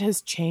brand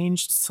has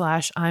changed /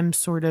 I'm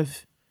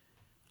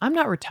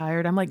not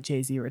retired. I'm like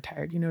Jay-Z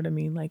retired. You know what I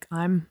mean? Like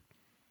I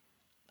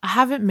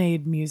haven't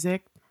made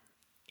music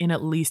in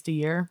at least a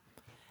year.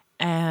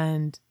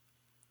 And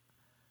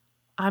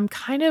I'm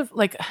kind of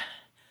like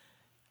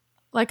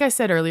I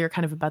said earlier,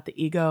 kind of about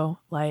the ego,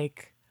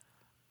 like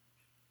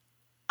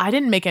I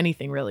didn't make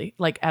anything really,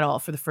 like at all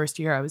for the first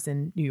year I was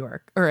in New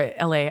York or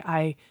LA.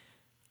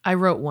 I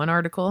wrote one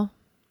article.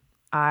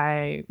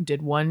 I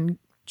did one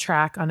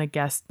track on I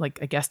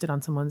guested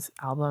on someone's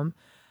album,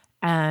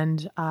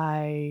 and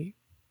I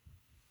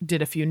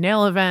did a few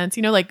nail events,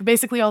 you know, like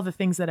basically all the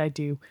things that I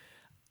do.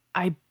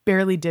 I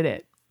barely did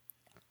it,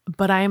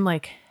 but I am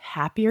like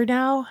happier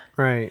now.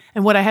 Right.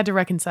 And what I had to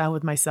reconcile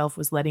with myself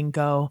was letting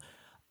go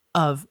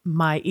of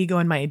my ego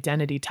and my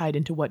identity tied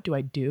into what do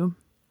I do?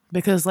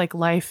 Because like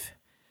life,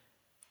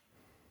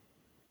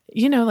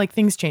 you know, like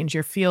things change.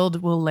 Your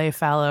field will lay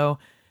fallow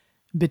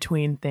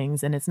between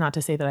things. And it's not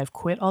to say that I've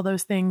quit all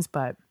those things,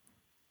 but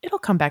it'll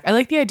come back. I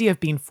like the idea of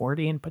being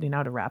 40 and putting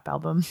out a rap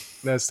album.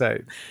 That's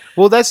tight.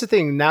 Well, that's the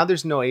thing. Now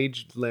there's no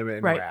age limit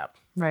in Right. rap.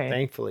 Right.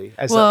 Thankfully,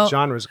 as the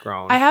genre's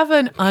grown. I have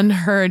an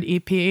unheard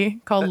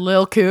EP called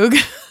Lil Coog.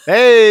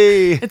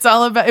 Hey!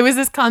 It was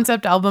this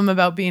concept album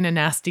about being a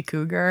nasty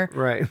cougar.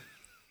 Right.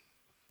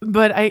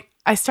 But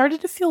I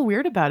started to feel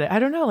weird about it. I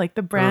don't know. Like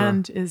the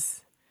brand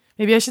is,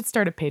 maybe I should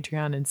start a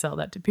Patreon and sell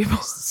that to people.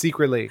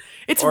 Secretly.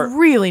 It's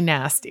really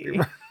nasty.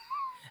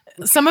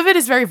 Some of it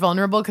is very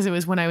vulnerable because it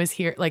was when I was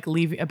here, like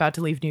about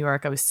to leave New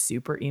York. I was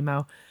super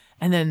emo.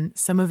 And then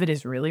some of it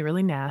is really,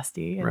 really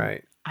nasty. And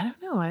right. I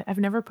don't know. I've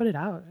never put it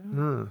out.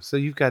 So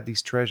you've got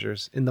these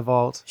treasures in the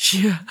vault.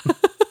 Yeah.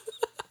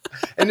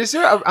 And is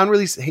there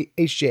unreleased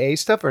HJA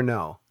stuff or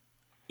no?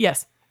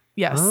 Yes.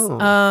 Oh.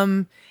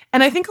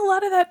 And I think a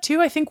lot of that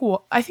too. I think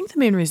the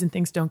main reason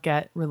things don't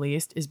get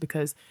released is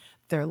because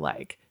they're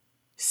like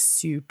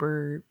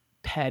super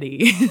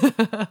petty.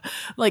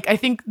 Like I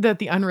think that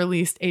the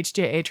unreleased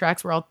HJA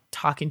tracks were all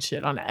talking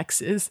shit on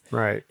exes,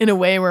 right? In a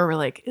way where we're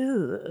like,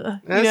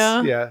 ugh, you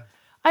know? Yeah.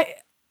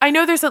 I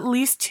know there's at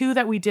least 2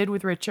 that we did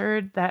with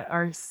Richard that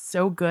are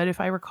so good, if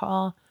I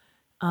recall.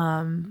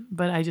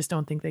 But I just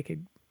don't think they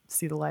could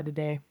see the light of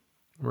day.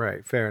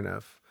 Right. Fair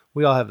enough.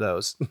 We all have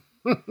those.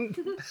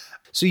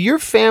 So your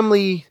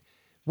family,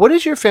 what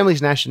is your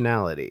family's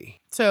nationality?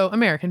 So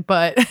American,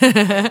 but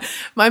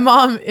my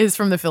mom is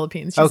from the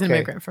Philippines. She's an Okay.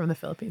 immigrant from the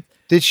Philippines.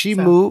 Did she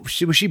move?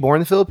 Was she born in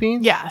the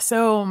Philippines? Yeah.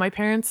 So my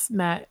parents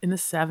met in the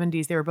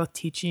 70s. They were both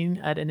teaching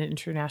at an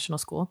international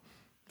school.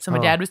 So my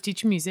dad was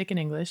teaching music and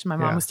English. My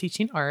mom was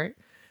teaching art.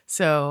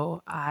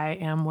 So I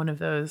am one of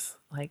those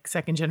like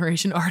second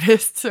generation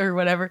artists or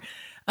whatever.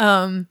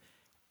 And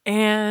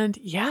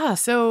yeah,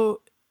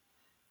 so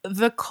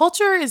the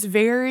culture is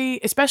very,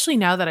 especially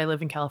now that I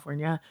live in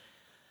California,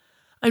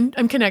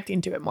 I'm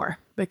connecting to it more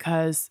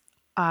because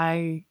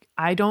I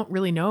don't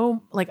really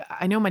know, like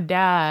I know my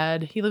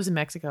dad, he lives in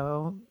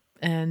Mexico,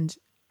 and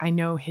I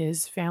know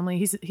his family.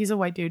 He's a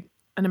white dude,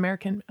 an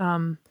American.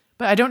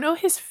 But I don't know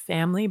his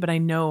family, but I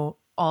know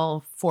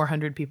all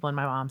 400 people in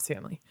my mom's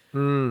family.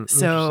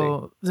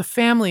 So the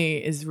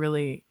family is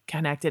really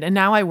connected. And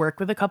now I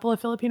work with a couple of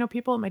Filipino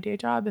people at my day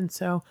job. And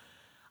so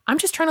I'm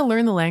just trying to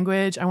learn the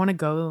language. I want to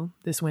go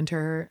this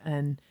winter,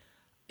 and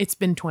it's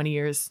been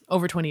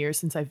over 20 years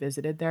since I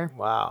visited there.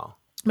 Wow.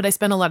 But I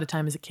spent a lot of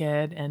time as a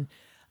kid. And,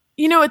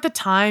 you know, at the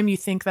time you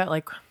think that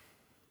like,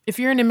 if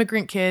you're an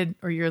immigrant kid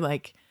or you're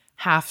like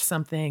half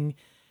something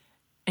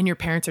and your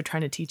parents are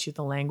trying to teach you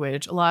the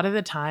language, a lot of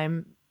the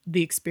time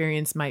the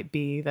experience might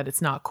be that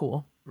it's not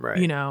cool, Right.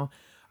 you know,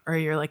 or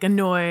you're like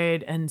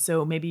annoyed. And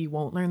so maybe you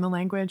won't learn the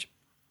language.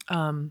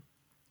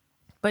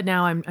 But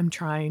now I'm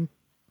trying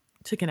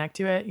to connect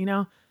to it, you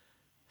know?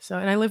 So,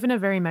 and I live in a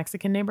very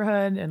Mexican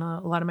neighborhood, and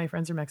a lot of my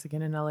friends are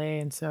Mexican in LA.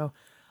 And so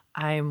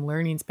I'm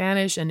learning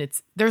Spanish, and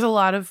there's a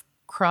lot of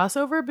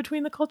crossover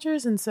between the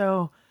cultures. And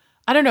so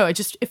I don't know,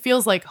 it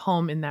feels like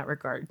home in that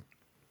regard.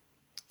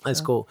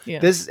 That's cool. yeah.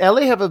 Does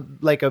LA have a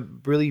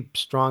really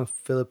strong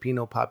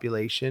Filipino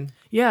population?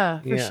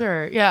 Yeah, for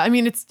sure. Yeah. I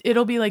mean,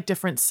 it'll be like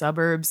different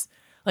suburbs.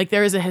 Like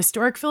there is a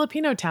historic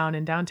Filipino town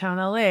in downtown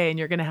LA, and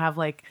you're going to have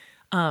like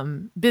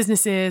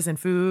businesses and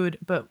food.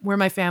 But where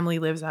my family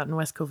lives out in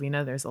West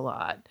Covina, there's a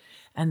lot.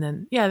 And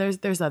then, yeah,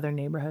 there's other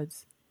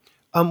neighborhoods.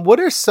 What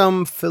are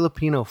some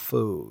Filipino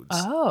foods?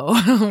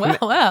 Oh,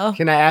 well.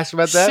 Can I ask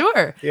about that?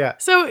 Sure. Yeah.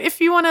 So if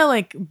you want to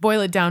like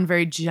boil it down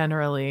very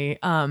generally,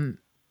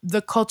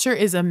 the culture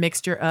is a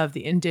mixture of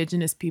the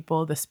indigenous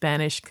people, the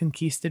Spanish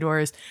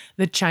conquistadors,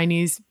 the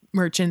Chinese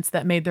merchants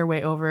that made their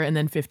way over, and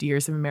then 50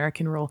 years of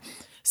American rule.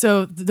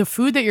 So the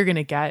food that you're going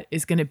to get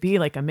is going to be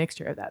like a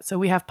mixture of that. So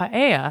we have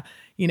paella,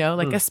 you know,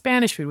 like a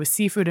Spanish food with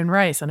seafood and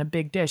rice on a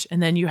big dish.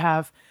 And then you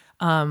have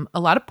a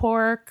lot of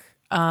pork.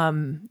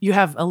 You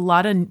have a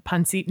lot of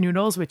pancit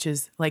noodles, which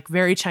is like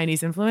very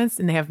Chinese influenced,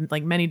 and they have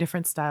like many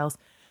different styles.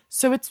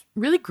 So it's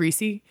really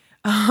greasy.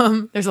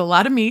 There's a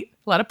lot of meat,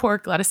 a lot of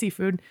pork, a lot of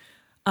seafood.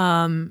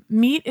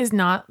 Meat is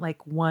not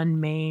like one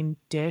main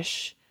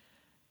dish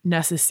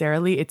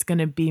necessarily. It's going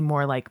to be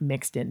more like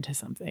mixed into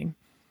something.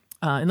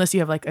 Unless you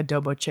have like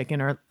adobo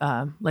chicken or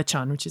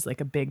lechon, which is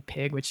like a big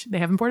pig, which they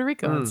have in Puerto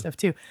Rico and stuff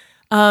too.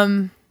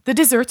 The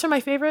desserts are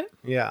my favorite.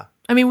 Yeah.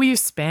 I mean, we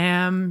use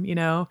Spam, you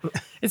know.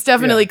 It's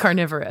definitely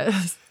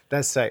carnivorous.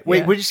 That's right.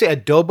 Wait, would you say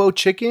adobo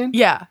chicken?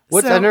 Yeah.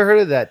 I've never heard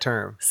of that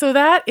term. So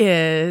that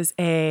is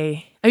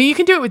I mean, you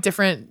can do it with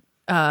different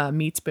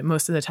meats, but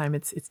most of the time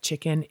it's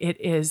chicken. It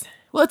is,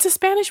 well, it's a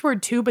Spanish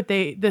word too, but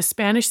the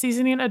Spanish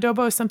seasoning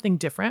adobo is something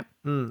different.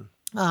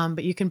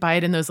 But you can buy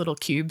it in those little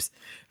cubes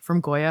from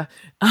Goya.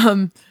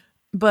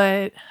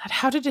 But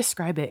how to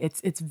describe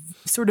it? It's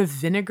sort of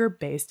vinegar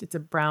based. It's a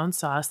brown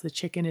sauce. The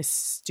chicken is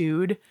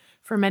stewed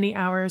for many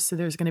hours. So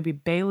there's going to be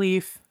bay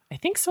leaf, I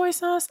think soy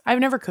sauce. I've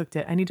never cooked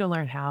it. I need to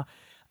learn how.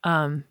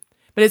 But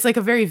it's like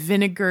a very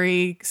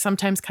vinegary,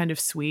 sometimes kind of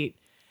sweet.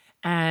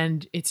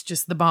 And it's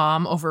just the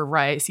bomb over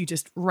rice. You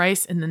just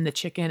rice and then the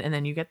chicken, and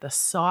then you get the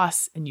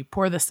sauce and you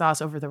pour the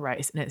sauce over the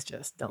rice, and it's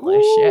just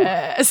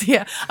delicious. Ooh.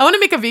 Yeah. I want to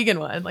make a vegan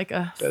one, like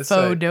a faux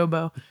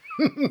adobo.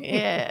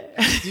 Yeah.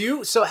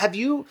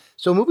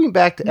 So moving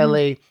back to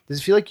LA, does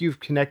it feel like you've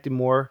connected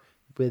more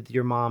with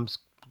your mom's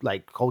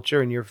like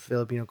culture and your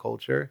Filipino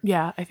culture?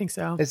 Yeah, I think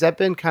so. Has that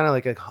been kind of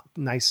like a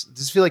nice,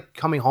 does it feel like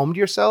coming home to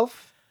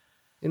yourself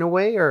in a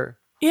way, or?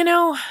 You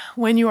know,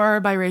 when you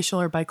are biracial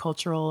or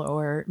bicultural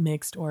or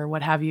mixed or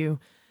what have you,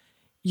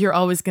 you're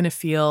always going to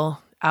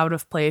feel out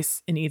of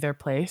place in either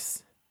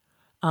place.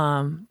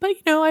 But,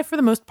 you know, for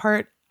the most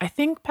part, I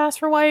think pass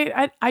for white.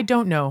 I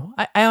don't know.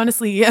 I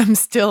honestly am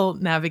still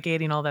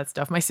navigating all that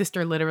stuff. My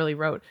sister literally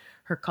wrote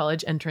her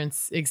college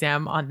entrance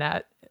exam on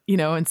that, you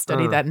know, and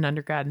studied that in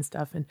undergrad and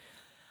stuff. And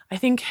I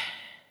think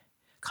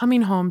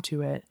coming home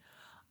to it,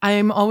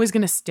 I'm always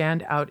going to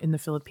stand out in the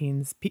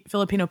Philippines.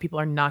 Filipino people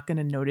are not going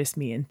to notice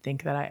me and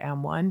think that I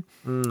am one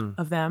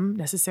of them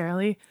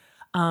necessarily.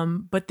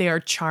 But they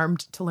are charmed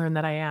to learn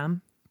that I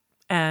am.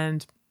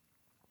 And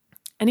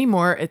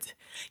anymore, it's,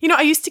 you know,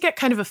 I used to get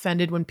kind of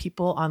offended when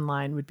people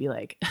online would be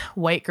like,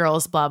 white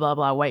girls, blah, blah,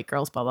 blah, white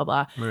girls, blah, blah,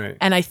 blah. Right.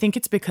 And I think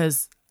it's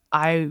because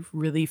I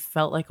really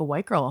felt like a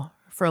white girl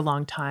for a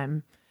long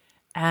time.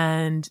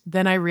 And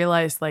then I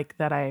realized like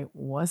that I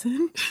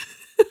wasn't.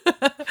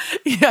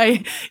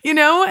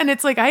 And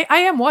it's like I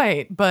am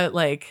white, but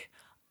like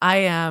I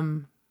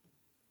am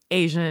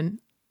Asian.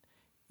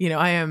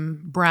 I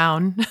am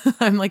brown.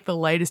 I'm like the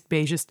lightest,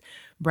 beigest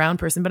brown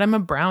person, but I'm a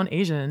brown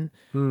Asian,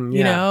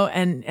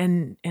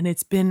 and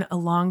it's been a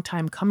long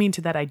time coming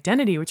to that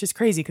identity, which is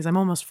crazy because I'm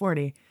almost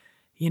 40,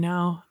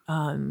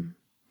 and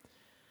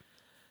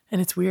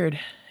it's weird.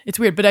 It's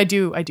weird, but I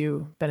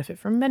do benefit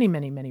from many,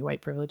 many, many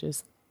white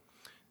privileges.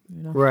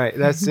 Right.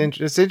 That's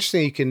it's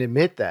interesting. You can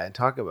admit that and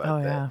talk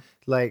about that. Yeah.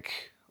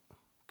 Like,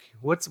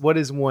 what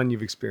is one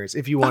you've experienced?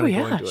 If you want to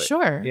go into it,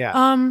 sure.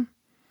 Yeah.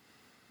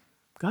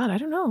 God, I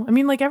don't know. I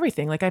mean, like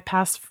everything. Like I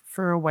pass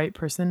for a white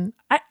person.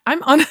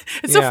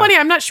 It's so funny.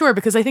 I'm not sure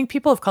because I think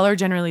people of color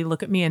generally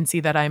look at me and see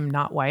that I'm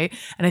not white,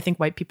 and I think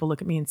white people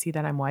look at me and see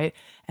that I'm white.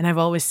 And I've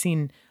always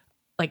seen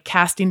like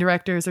casting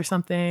directors or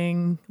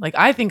something. Like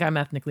I think I'm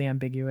ethnically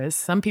ambiguous.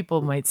 Some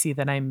people might see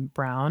that I'm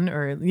brown,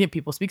 or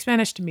people speak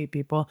Spanish to me.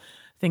 People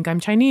think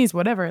I'm Chinese,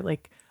 whatever.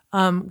 Like,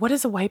 what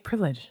is a white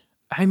privilege?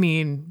 I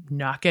mean,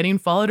 not getting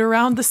followed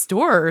around the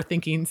store, or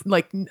thinking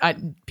like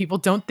people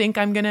don't think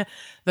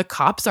the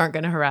cops aren't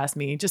gonna harass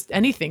me. Just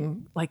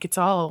anything. Like it's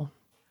all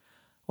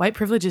white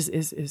privilege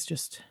is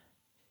just,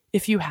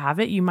 if you have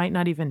it, you might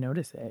not even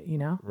notice it,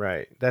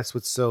 Right. That's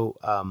what's so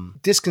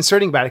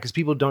disconcerting about it, because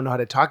people don't know how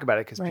to talk about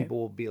it, because people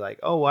will be like,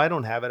 oh, well, I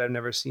don't have it. I've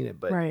never seen it.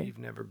 But you've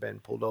never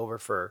been pulled over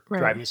for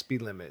driving the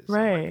speed limit.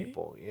 Right.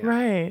 People. Yeah.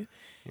 Right.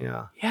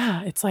 Yeah.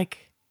 Yeah. It's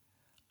like,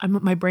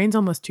 my brain's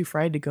almost too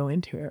fried to go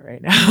into it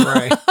right now.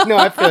 Right. No,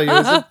 I feel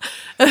you.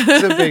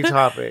 It's a big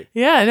topic.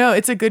 Yeah, no,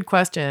 it's a good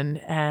question.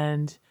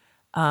 And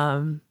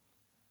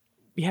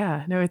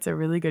it's a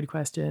really good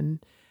question.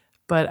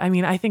 But I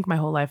mean, I think my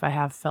whole life I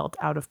have felt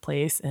out of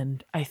place.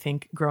 And I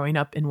think growing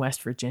up in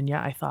West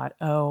Virginia, I thought,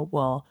 oh,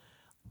 well,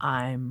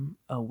 I'm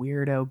a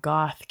weirdo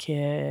goth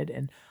kid.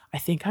 And I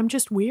think I'm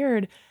just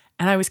weird.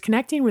 And I was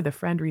connecting with a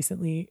friend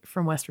recently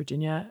from West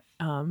Virginia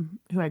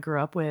who I grew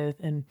up with.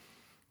 And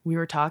we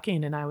were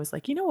talking and I was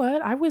like, you know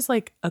what? I was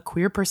like a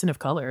queer person of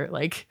color,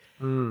 like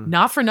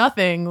not for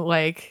nothing.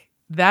 Like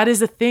that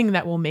is a thing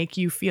that will make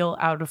you feel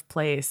out of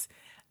place.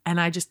 And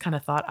I just kind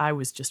of thought I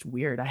was just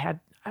weird. I've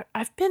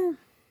been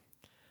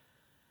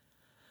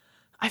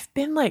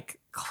like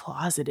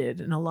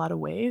closeted in a lot of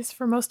ways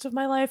for most of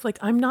my life. Like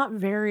I'm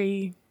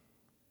very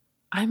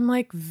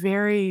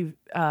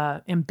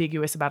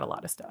ambiguous about a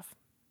lot of stuff,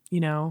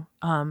 because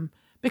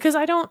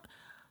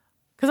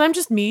I'm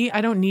just me.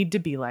 I don't need to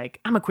be like,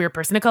 I'm a queer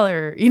person of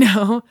color,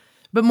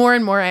 but more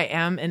and more I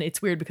am. And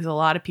it's weird because a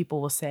lot of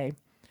people will say,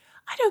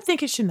 I don't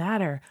think it should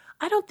matter.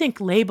 I don't think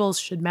labels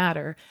should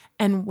matter.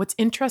 And what's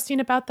interesting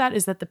about that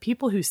is that the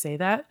people who say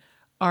that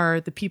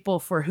are the people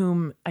for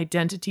whom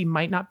identity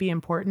might not be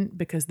important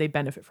because they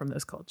benefit from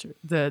those culture,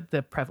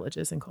 the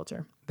privileges and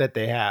culture that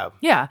they have.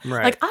 Yeah.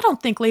 Right. Like, I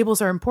don't think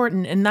labels are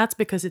important. And that's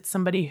because it's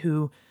somebody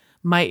who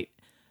might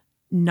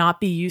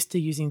not be used to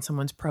using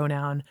someone's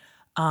pronoun,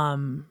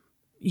 and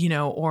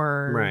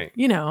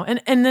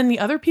then the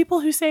other people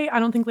who say, I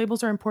don't think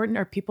labels are important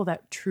are people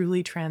that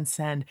truly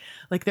transcend.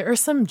 Like there are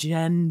some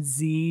Gen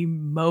Z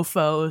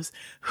mofos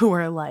who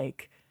are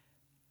like,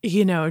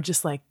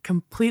 just like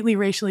completely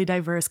racially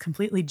diverse,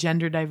 completely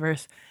gender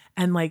diverse.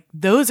 And like,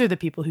 those are the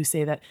people who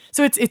say that.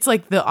 So it's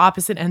like the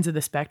opposite ends of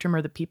the spectrum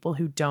are the people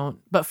who don't.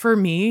 But for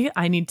me,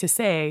 I need to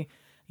say,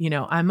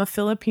 I'm a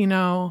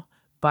Filipino,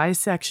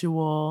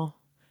 bisexual,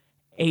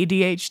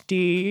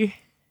 ADHD,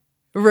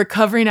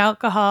 recovering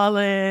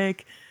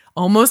alcoholic,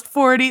 almost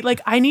 40. Like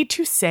I need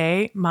to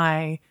say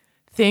my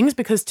things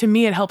because to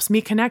me, it helps me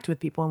connect with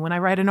people. And when I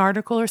write an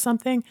article or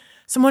something,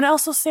 someone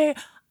else will say,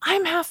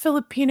 I'm half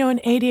Filipino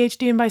and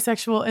ADHD and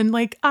bisexual. And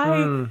like,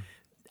 I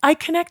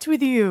connect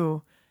with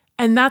you.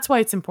 And that's why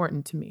it's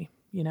important to me,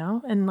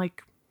 and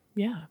like,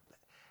 yeah.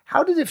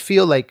 How did it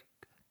feel like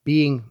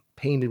being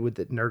painted with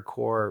the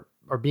nerdcore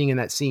or being in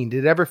that scene?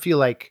 Did it ever feel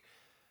like,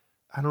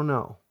 I don't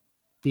know,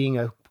 being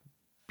a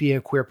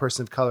queer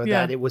person of color,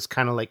 that it was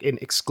kind of like an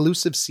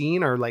exclusive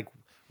scene or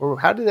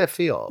how did that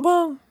feel?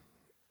 Well,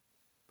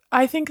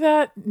 I think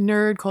that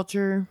nerd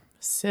culture,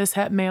 cis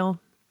het male,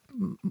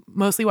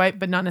 mostly white,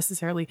 but not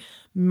necessarily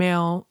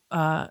male,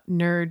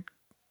 nerd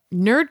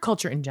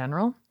culture in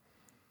general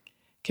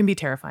can be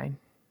terrifying,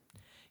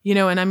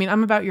 and I mean,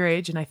 I'm about your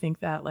age and I think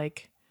that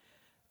like,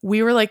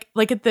 we were like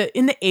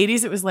in the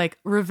 80s, it was like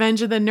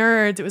Revenge of the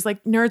Nerds. It was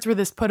like nerds were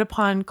this put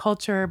upon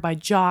culture by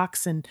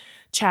jocks and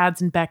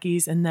Chads and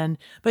Beckys. And then,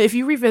 but if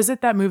you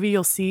revisit that movie,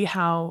 you'll see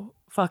how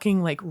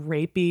fucking like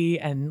rapey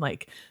and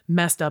like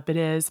messed up it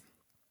is.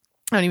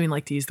 I don't even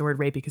like to use the word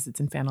rapey because it's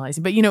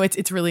infantilizing, but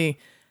it's really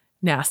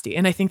nasty.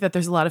 And I think that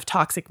there's a lot of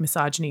toxic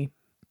misogyny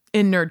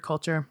in nerd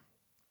culture.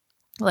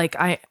 Like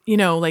for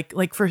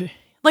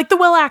the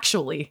Well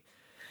Actually,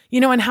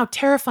 and how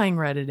terrifying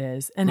Reddit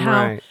is and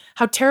how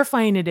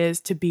terrifying it is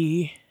to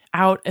be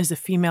out as a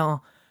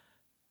female,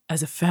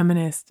 as a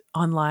feminist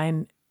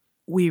online.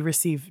 We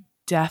receive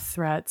death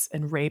threats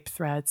and rape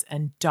threats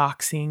and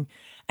doxing.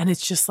 And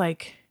it's just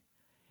like,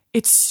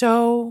 it's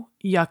so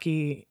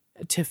yucky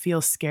to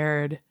feel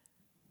scared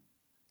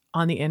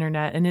on the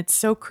internet. And it's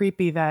so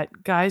creepy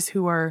that guys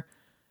who are,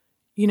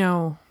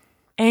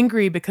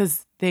 angry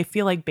because they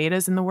feel like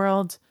betas in the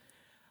world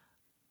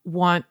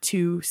want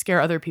to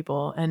scare other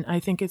people. And I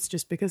think it's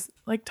just because,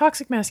 like,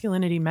 toxic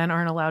masculinity, men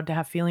aren't allowed to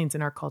have feelings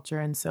in our culture.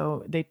 And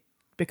so they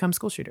become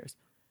school shooters.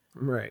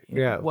 Right.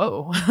 Yeah.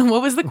 Whoa.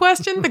 What was the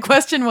question? The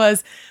question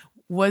was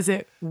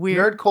it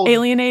weird,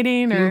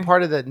 alienating, being or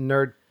part of that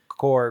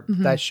nerdcore,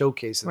 that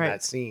showcase in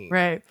that scene?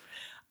 Right.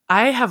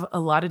 I have a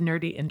lot of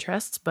nerdy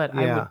interests, but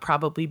I would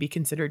probably be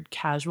considered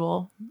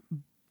casual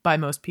by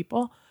most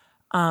people.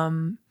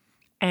 And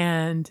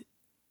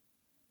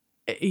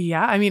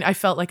yeah, I mean, I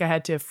felt like I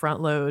had to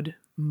front load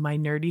my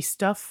nerdy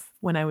stuff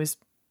when I was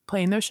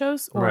playing those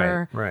shows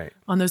or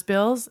on those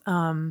bills.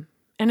 And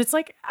it's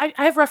like, I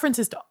have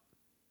references to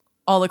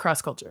all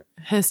across culture,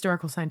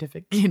 historical,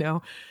 scientific,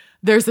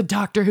 there's a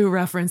Doctor Who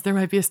reference, there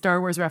might be a Star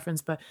Wars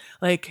reference, but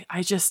like,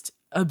 I just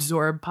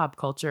absorb pop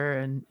culture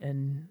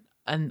and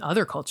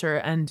other culture.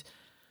 And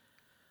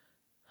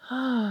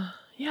yeah,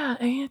 I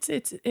mean,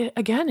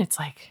 it's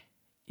like,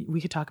 we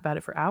could talk about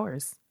it for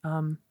hours.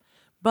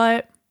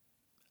 But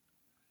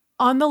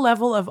on the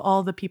level of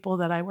all the people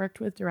that I worked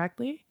with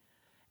directly,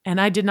 and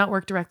I did not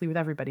work directly with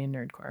everybody in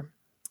Nerdcore,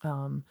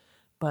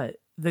 but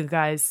the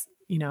guys,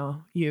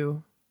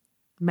 you,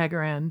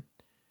 Megaran,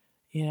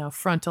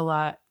 Front a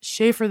Lot,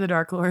 Schaefer the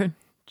Dark Lord,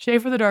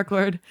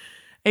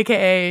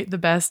 aka the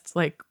best,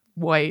 like,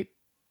 white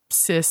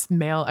cis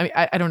male.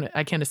 I mean,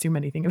 I can't assume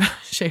anything about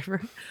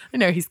Schaefer. I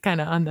know he's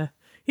kind of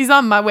he's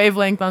on my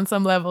wavelength on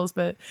some levels,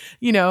 but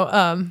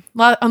on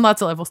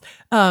lots of levels.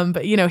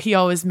 But he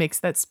always makes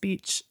that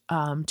speech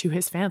to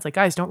his fans, like,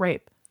 guys, don't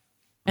rape,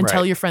 and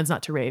tell your friends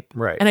not to rape.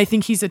 Right. And I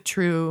think he's a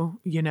true,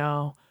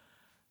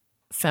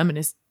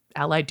 feminist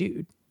ally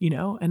dude,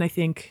 and I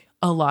think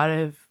a lot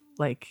of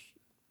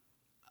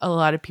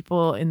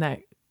people in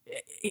that,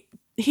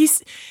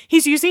 he's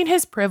using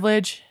his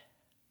privilege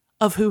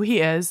of who he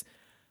is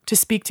to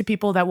speak to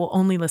people that will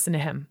only listen to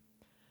him,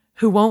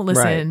 who won't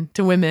listen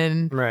to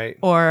women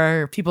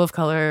or people of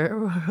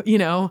color,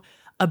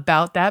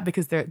 about that,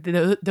 because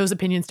those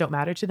opinions don't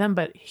matter to them.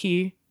 But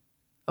he,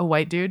 a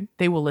white dude,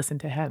 they will listen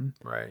to him.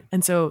 Right.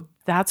 And so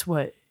that's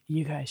what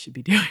you guys should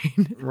be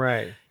doing.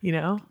 Right.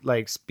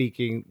 Like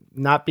speaking,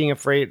 not being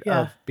afraid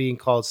of being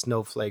called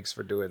snowflakes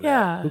for doing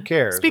that. Who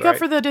cares? Speak up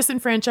for the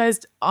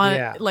disenfranchised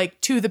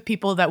to the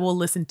people that will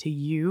listen to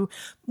you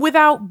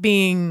without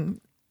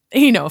being,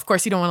 of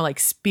course you don't want to, like,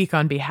 speak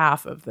on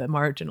behalf of the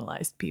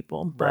marginalized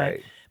people, but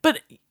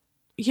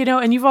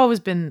and you've always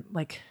been,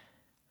 like,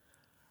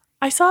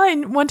 I saw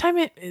in one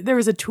time there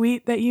was a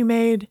tweet that you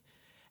made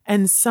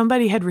and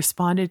somebody had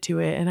responded to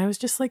it, and I was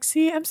just like,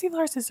 see, MC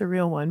Lars is a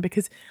real one,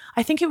 because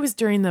I think it was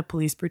during the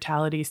police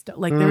brutality stuff.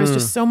 Like, there was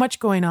just so much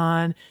going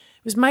on.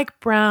 It was Mike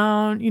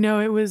Brown,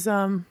 it was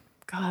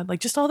God, like,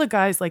 just all the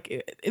guys.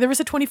 Like, there was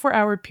a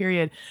 24-hour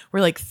period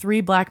where, like,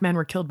 3 black men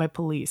were killed by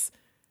police,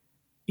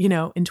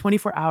 in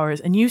 24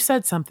 hours. And you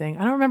said something,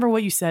 I don't remember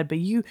what you said, but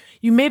you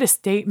made a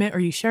statement or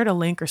you shared a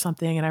link or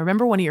something. And I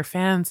remember one of your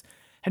fans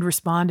had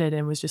responded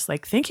and was just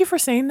like, thank you for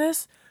saying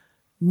this.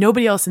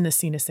 Nobody else in this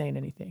scene is saying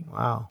anything.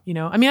 Wow.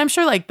 I mean, I'm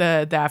sure, like,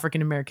 the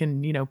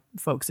African-American,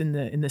 folks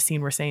in the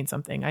scene were saying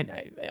something.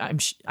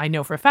 I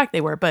know for a fact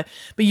they were, but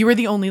you were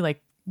the only, like,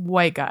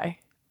 white guy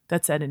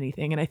that said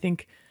anything. And I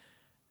think,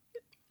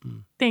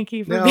 thank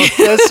you for being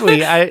that's sweet.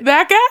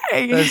 that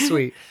guy. That's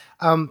sweet.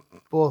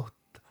 Well,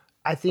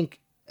 I think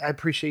I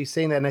appreciate you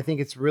saying that. And I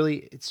think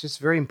it's just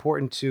very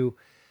important to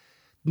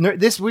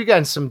we got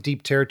in some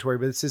deep territory,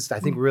 but this is, I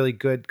think, really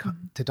good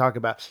to talk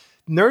about.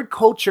 Nerd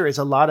culture is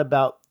a lot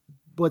about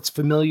what's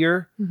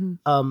familiar. And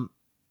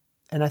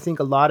I think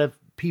a lot of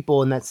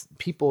people, and that's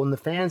people and the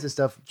fans and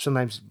stuff,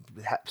 sometimes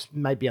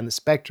might be on the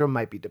spectrum,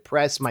 might be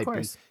depressed, might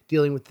be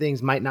dealing with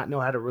things, might not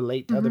know how to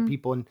relate to other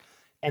people.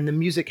 And the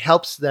music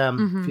helps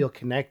them feel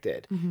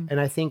connected. And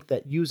I think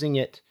that using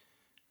it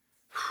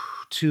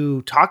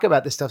to talk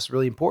about this stuff is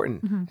really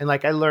important. And,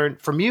 like, I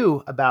learned from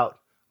you about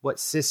what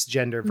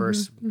cisgender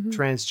versus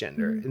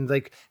transgender, and,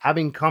 like,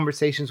 having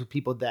conversations with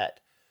people that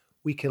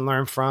we can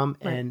learn from,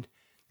 and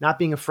not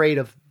being afraid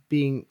of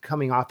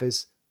coming off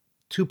as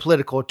too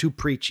political or too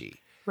preachy.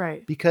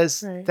 Right.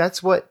 Because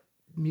that's what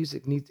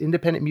music needs.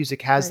 Independent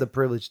music has the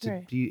privilege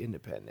to be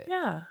independent.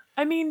 Yeah.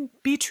 I mean,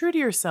 be true to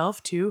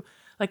yourself too.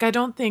 Like, I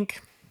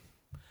think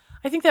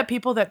that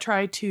people that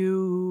try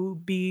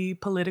to be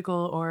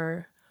political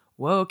or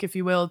woke, if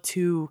you will,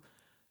 to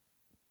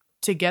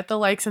get the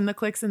likes and the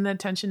clicks and the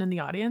attention in the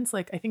audience,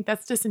 like, I think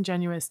that's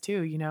disingenuous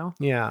too,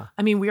 Yeah.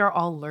 I mean, we are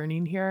all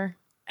learning here,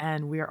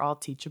 and we are all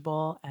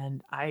teachable.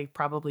 And I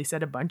probably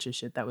said a bunch of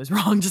shit that was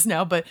wrong just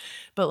now, but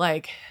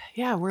like,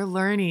 yeah, we're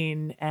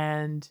learning,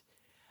 and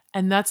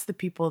that's the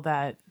people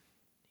that,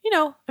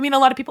 I mean, a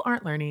lot of people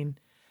aren't learning.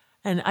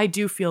 And I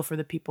do feel for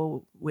the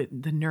people with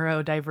the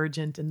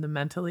neurodivergent and the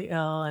mentally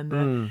ill,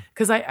 and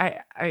because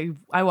I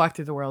walk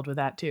through the world with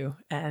that too.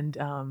 And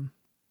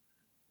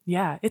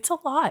yeah, it's a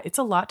lot. It's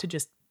a lot to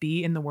just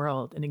be in the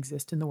world and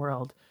exist in the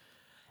world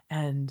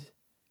and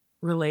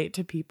relate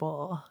to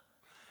people.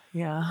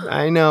 Yeah.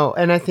 I know.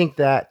 And I think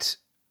that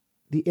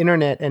the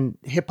internet and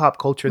hip hop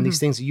culture and these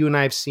things that you and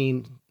I have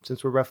seen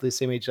since we're roughly the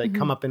same age, like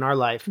come up in our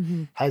life,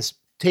 has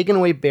taken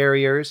away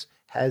barriers,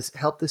 has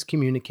helped us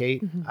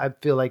communicate. I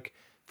feel like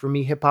for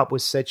me, hip hop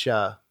was such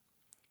a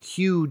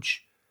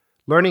huge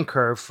learning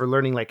curve for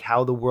learning like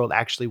how the world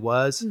actually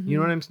was. You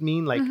know what I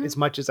mean? Like as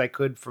much as I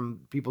could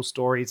from people's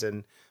stories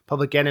and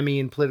Public Enemy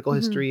and political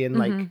history and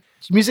like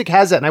music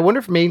has that. And I wonder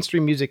if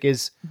mainstream music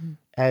is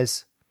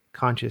as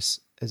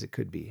conscious as it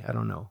could be. I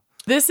don't know.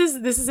 This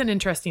is an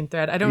interesting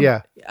thread. I don't.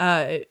 Yeah.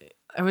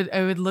 I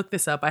would look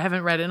this up. I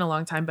haven't read it in a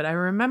long time, but I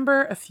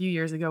remember a few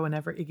years ago,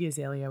 whenever Iggy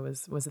Azalea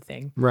was a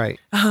thing. Right.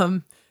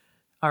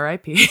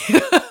 R.I.P.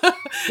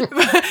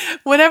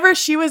 Whenever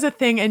she was a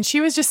thing, and she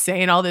was just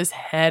saying all this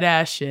head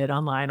ass shit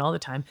online all the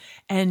time,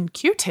 and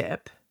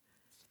Q-Tip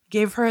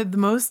gave her the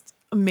most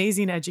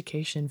amazing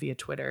education via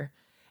Twitter,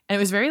 and it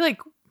was very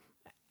like,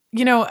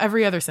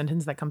 every other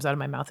sentence that comes out of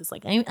my mouth is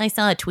like, I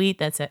saw a tweet.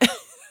 That's it.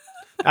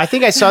 I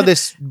think I saw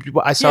this.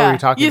 I saw what you're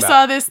talking about. You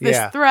saw this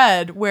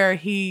thread where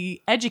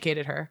he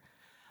educated her.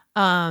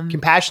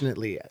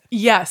 Compassionately.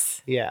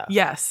 Yes. Yeah.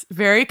 Yes.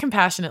 Very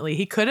compassionately.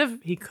 He could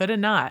have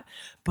not.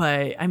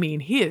 But I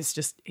mean,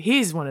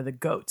 he's one of the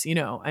goats,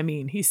 I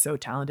mean, he's so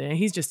talented and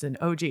he's just an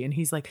OG. And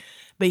he's like,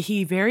 but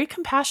he very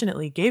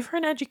compassionately gave her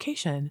an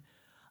education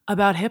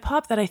about hip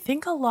hop that I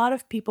think a lot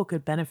of people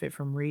could benefit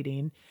from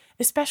reading,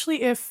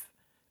 especially if,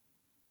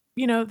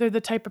 they're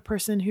the type of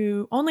person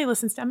who only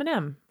listens to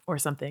Eminem or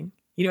something.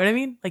 You know what I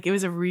mean? Like it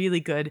was a really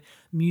good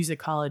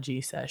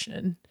musicology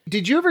session.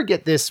 Did you ever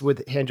get this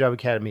with Handjob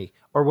Academy,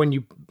 or when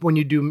you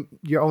do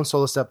your own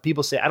solo stuff?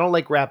 People say, "I don't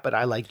like rap, but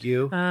I like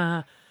you."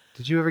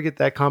 Did you ever get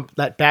that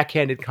that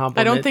backhanded compliment?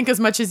 I don't think as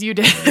much as you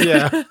did.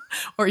 Yeah,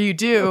 or you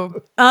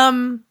do.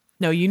 No,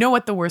 you know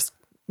what the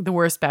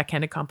worst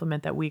backhanded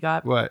compliment that we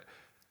got? What?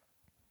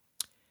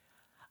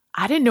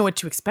 I didn't know what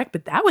to expect,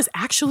 but that was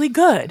actually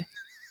good.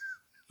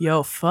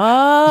 Yo,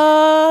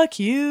 fuck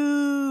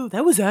you.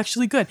 That was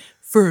actually good.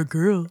 For a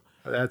girl.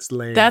 That's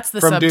lame. That's the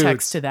From subtext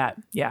dudes. to that.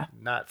 Yeah.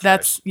 Not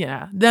fresh.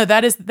 That's No,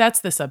 that's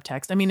the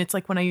subtext. I mean, it's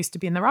like when I used to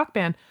be in the rock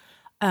band,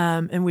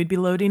 and we'd be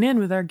loading in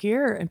with our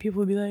gear and people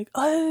would be like,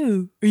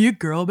 "Oh, are you a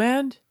girl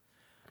band?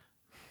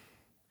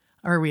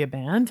 Are we a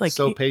band?" Like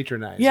so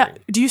patronizing. Yeah.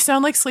 Do you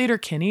sound like Slater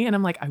Kinney? And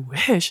I'm like, I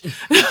wish.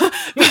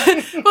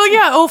 Well,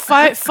 yeah. Oh,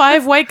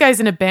 five white guys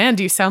in a band.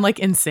 Do you sound like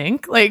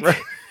NSYNC? Like,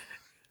 right.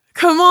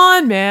 Come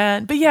on,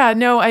 man. But yeah,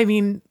 no, I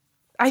mean,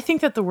 I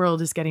think that the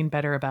world is getting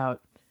better about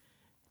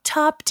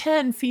top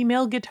 10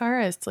 female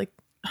guitarists. Like,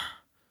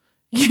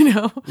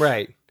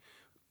 Right.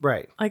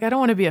 Like, I don't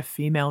want to be a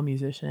female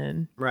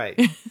musician. Right.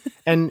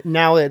 And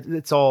now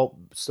it's all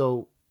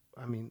so,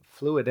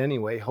 fluid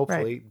anyway.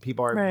 Hopefully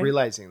people are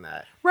realizing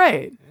that.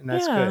 Right. And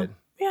that's good.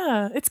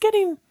 Yeah. It's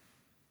getting,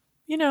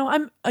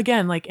 I'm,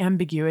 again, like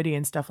ambiguity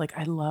and stuff. Like,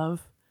 I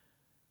love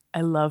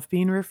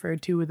being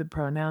referred to with the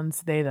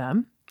pronouns they,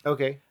 them.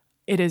 Okay.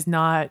 It is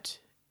not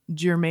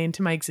germane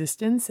to my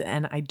existence,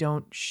 and I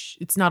don't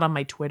it's not on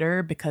my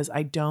Twitter because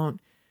I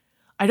don't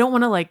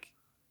want to like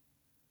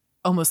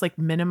almost like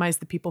minimize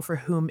the people for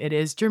whom it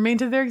is germane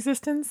to their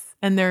existence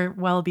and their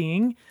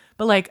well-being,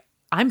 but like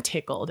I'm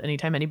tickled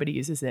anytime anybody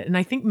uses it, and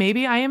I think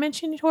maybe I am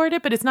inching toward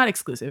it, but it's not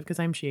exclusive because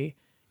I'm she,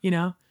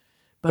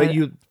 but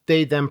you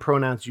they them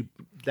pronouns,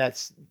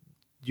 that's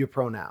your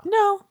pronoun.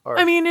 No,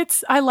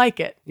 I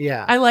like it.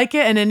 Yeah, I like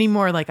it, and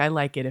anymore like I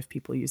like it if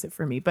people use it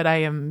for me, but I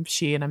am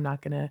she, and I'm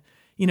not gonna,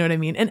 you know what I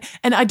mean? And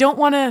I don't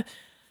want to.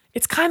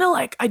 It's kind of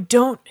like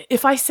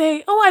if I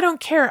say, oh, I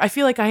don't care, I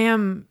feel like I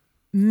am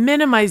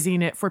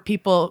minimizing it for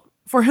people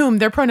for whom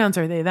their pronouns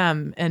are they,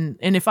 them, and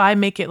if I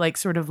make it like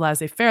sort of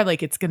laissez-faire,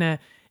 like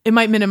it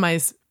might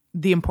minimize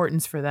the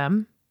importance for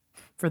them.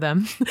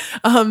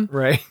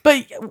 Right.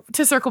 But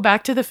to circle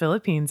back to the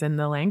Philippines and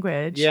the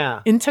language,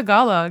 in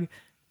Tagalog,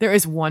 there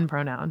is one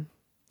pronoun,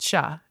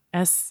 siya.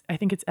 I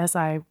think it's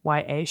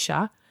S-I-Y-A,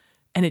 siya.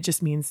 And it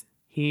just means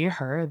he,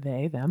 her,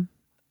 they, them.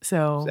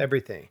 So it's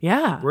everything.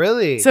 Yeah.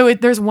 Really? So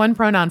there's one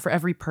pronoun for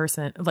every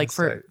person, like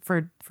for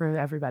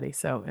everybody.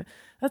 So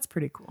that's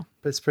pretty cool.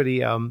 But it's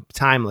pretty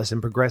timeless and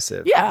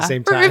progressive at the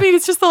same time.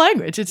 It's just the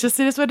language. It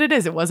is what it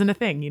is. It wasn't a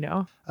thing,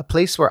 A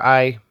place where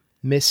I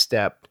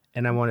misstepped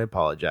and I want to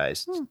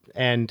apologize.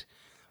 And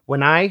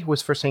when I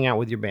was first hanging out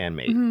with your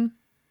bandmate,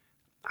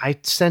 I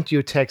sent you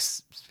a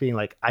text being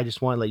like, I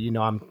just want to let you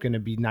know I'm going to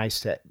be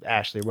nice to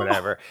Ashley or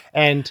whatever.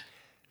 And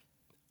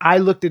I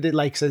looked at it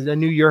like, I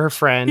knew you're her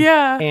friend.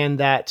 Yeah. And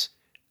that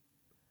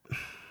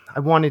I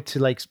wanted to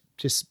like,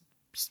 just,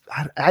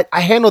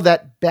 I handled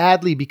that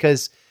badly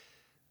because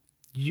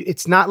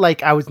it's not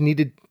like I was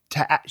needed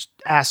to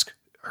ask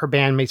her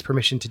bandmate's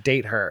permission to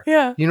date her.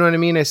 Yeah. You know what I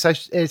mean? So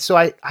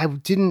I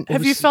didn't.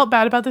 Have you felt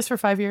bad about this for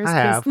 5 years? I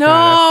have.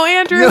 No,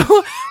 Andrew.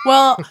 No.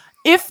 Well,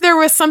 if there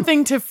was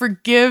something to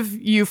forgive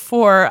you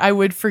for, I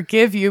would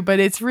forgive you. But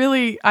it's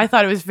really, I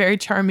thought it was very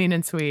charming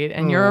and sweet.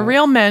 And you're a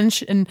real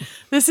mensch. And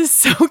this is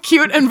so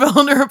cute and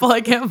vulnerable.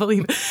 I can't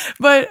believe it.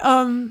 But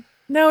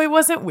no, it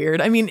wasn't weird.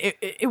 I mean,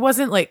 it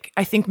wasn't like,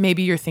 I think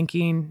maybe you're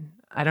thinking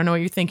I don't know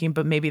what you're thinking,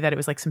 but maybe that it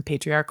was like some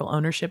patriarchal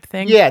ownership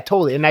thing. Yeah,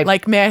 totally. And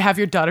like, may I have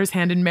your daughter's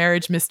hand in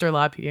marriage, Mr.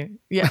 Lapierre?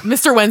 Yeah,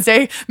 Mr.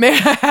 Wednesday. May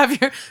I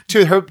have your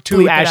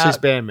to Ashley's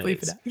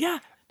bandmates? Yeah,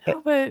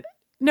 no, but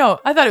no,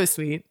 I thought it was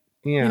sweet.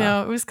 Yeah. You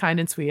know, it was kind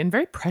and sweet and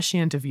very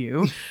prescient of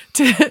you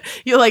to,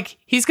 you're like,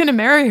 he's going to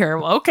marry her.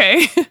 Well,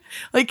 okay.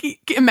 Like,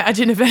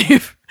 imagine if any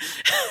of,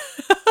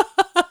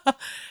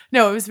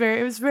 no, it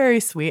was very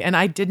sweet. And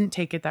I didn't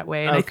take it that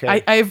way. And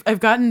okay.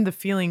 I've gotten the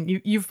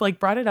feeling you've like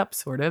brought it up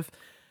sort of,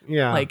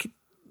 like,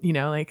 you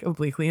know, like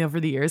obliquely over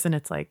the years. And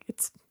it's like,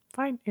 it's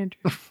fine,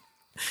 Andrew.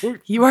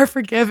 You are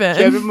forgiven.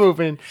 Keep it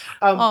moving.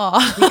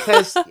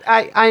 Because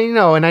I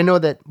know, and I know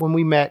that when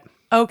we met,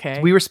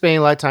 we were spending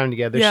a lot of time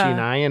together, she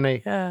and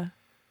I,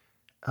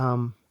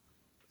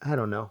 I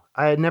don't know.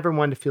 I had never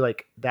wanted to feel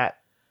like that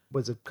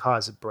was a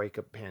cause of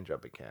breakup, Hand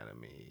Job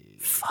Academy.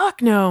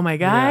 Fuck no, my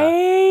guy.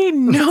 Yeah.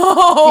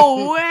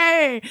 No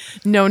way.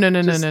 No.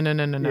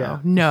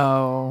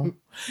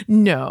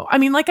 No. I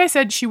mean, like I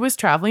said, she was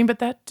traveling, but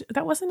that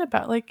wasn't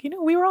about like, you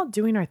know, we were all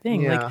doing our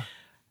thing. Yeah.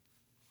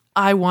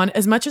 Like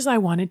as much as I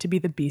wanted to be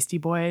the Beastie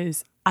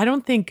Boys, I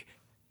don't think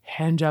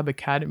Hand Job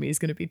Academy is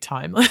going to be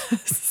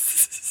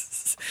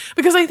timeless.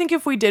 Because I think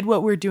if we did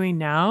what we're doing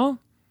now,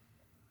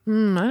 I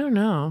don't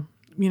know.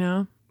 You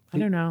know, I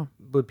don't know.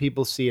 Would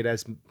people see it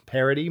as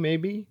parody,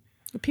 maybe?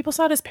 People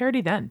saw it as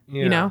parody then,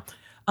 you know?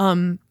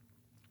 And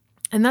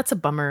that's a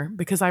bummer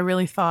because I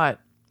really thought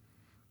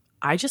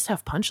I just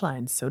have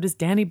punchlines. So does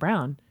Danny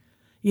Brown,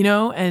 you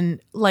know?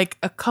 And like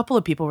a couple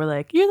of people were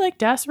like, you're like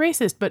Das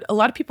Racist. But a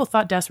lot of people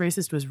thought Das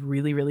Racist was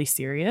really, really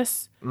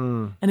serious.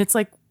 And it's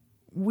like,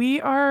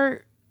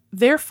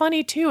 they're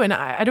funny too. And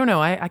I don't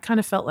know. I kind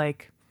of felt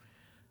like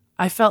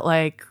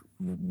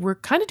we're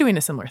kind of doing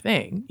a similar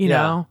thing, you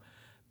know?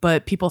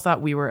 But people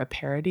thought we were a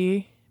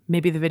parody.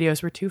 Maybe the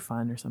videos were too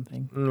fun or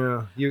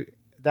something. Yeah,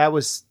 that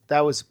was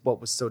what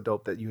was so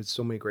dope, that you had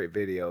so many great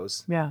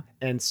videos. Yeah,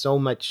 and so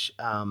many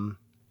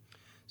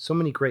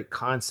great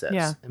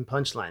concepts and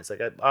punchlines.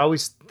 Like I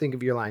always think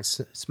of your line,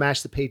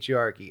 "Smash the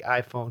patriarchy,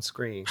 iPhone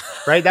screen."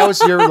 Right, that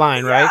was your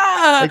line,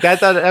 right? Like I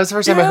thought that was the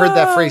first time I heard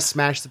that phrase,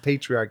 "Smash the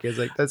patriarchy." I was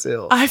like, "That's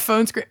ill."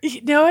 iPhone screen.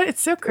 You know what?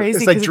 It's so crazy.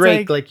 It's like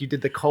Drake, like you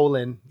did the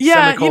colon.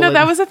 Yeah, semicolon. you know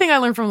that was the thing I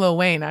learned from Lil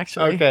Wayne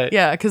actually. Okay,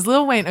 yeah, because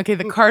Lil Wayne. Okay,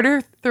 the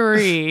Carter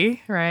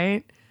 3,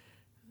 right?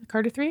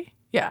 Carter 3.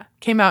 Yeah,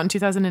 came out in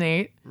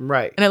 2008.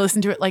 Right. And I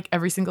listened to it like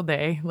every single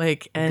day.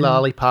 Like and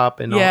Lollipop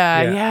and all.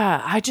 Yeah.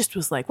 I just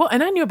was like, well,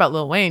 and I knew about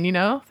Lil Wayne, you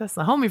know? That's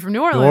the homie from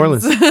New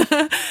Orleans.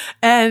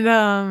 And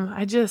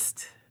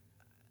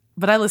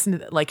but I listened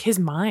to like his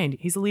mind.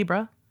 He's a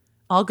Libra.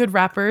 All good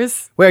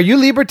rappers. Wait, are you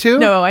Libra too?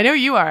 No, I know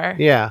you are.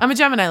 Yeah. I'm a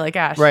Gemini like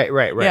Ash. Right.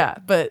 Yeah,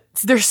 but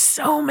there's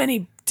so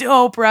many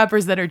dope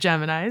rappers that are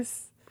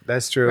Geminis.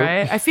 That's true.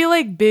 Right? I feel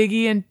like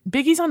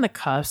Biggie's on the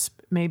cusp,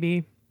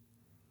 maybe.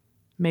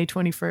 May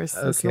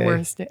 21st. That's the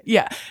worst day.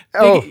 Yeah.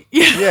 Biggie,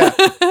 yeah.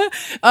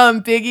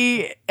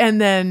 Biggie and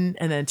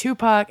then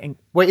Tupac and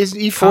wait, is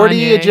E40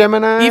 Kanye. A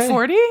Gemini?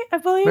 E40, I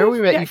believe. Remember we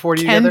met E40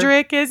 together?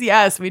 Kendrick is.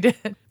 Yes, we did.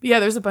 But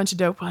yeah, there's a bunch of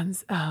dope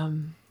ones.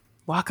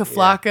 Waka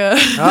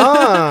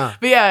Flocka.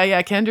 But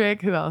yeah,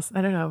 Kendrick. Who else?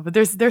 I don't know. But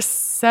there's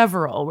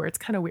several where it's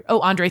kind of weird.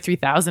 Oh, Andre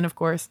 3000, of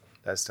course.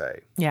 That's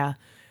tight. Yeah.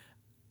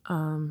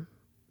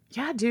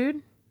 Yeah,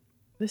 dude.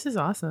 This is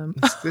awesome.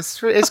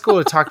 It's cool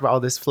to talk about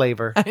all this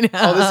flavor. I know.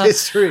 All this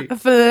history.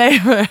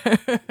 Flavor.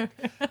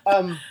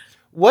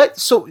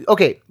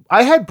 Okay,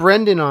 I had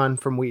Brendan on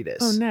from Wheatus.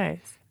 Oh,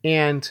 nice.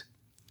 And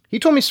he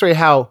told me straight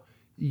how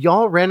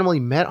y'all randomly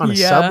met on a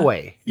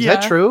subway. Is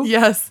that true?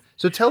 Yes.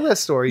 So tell that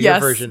story, your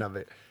version of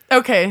it.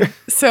 Okay.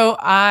 So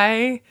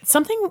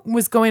something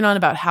was going on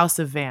about House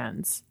of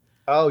Vans.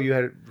 Oh, you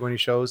had one of your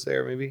shows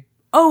there, maybe?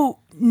 Oh,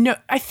 no.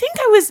 I think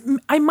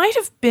I might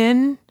have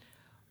been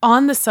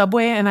on the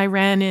subway and I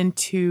ran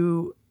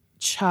into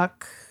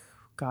Chuck.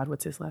 God,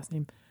 what's his last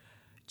name?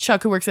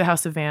 Chuck, who works at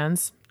House of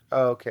Vans.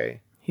 Oh, okay.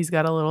 He's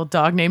got a little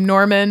dog named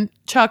Norman.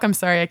 Chuck, I'm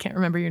sorry, I can't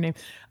remember your name.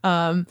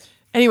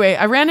 Anyway,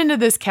 I ran into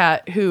this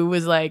cat who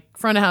was like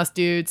front of house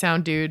dude,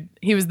 sound dude.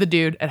 He was the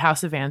dude at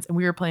House of Vans and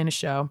we were playing a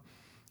show.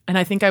 And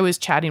I think I was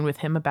chatting with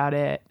him about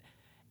it.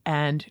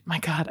 And my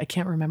God, I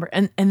can't remember.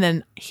 And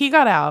then he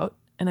got out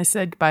and I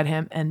said goodbye to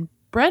him. And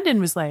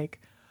Brendan was like,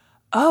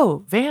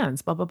 oh,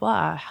 Vans, blah, blah,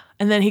 blah.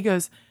 And then he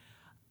goes,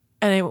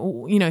 and he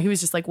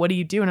was just like, what do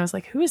you do? And I was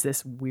like, who is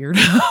this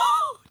weirdo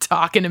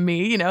talking to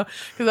me? You know,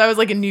 because I was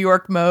like in New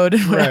York mode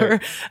and whatever.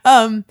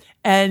 Right.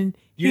 And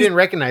you didn't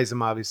recognize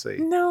him, obviously.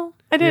 No,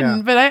 I didn't.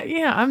 Yeah. But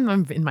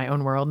I'm in my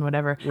own world and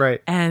whatever.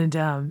 Right.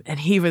 And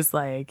he was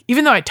like,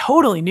 even though I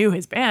totally knew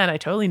his band, I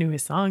totally knew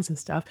his songs and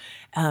stuff.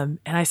 And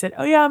I said,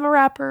 oh yeah, I'm a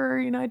rapper.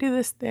 You know, I do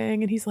this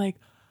thing. And he's like,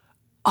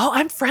 oh,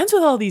 I'm friends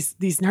with all these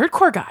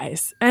nerdcore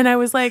guys. And I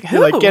was like, who?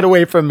 You're like, get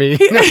away from me.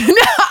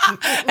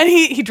 And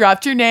he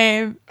dropped your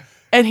name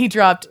and he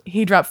dropped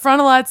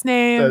Frontalot's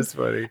name. That's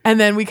funny. And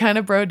then we kind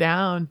of bro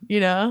down, you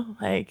know,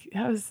 like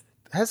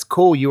that's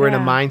cool. You were in a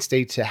mind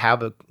state to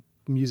have a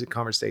music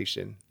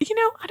conversation. You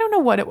know, I don't know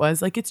what it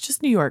was. Like, it's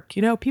just New York,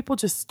 you know, people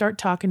just start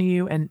talking to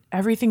you and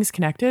everything's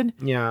connected.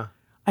 Yeah.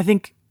 I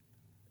think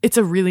it's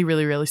a really,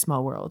 really, really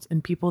small world,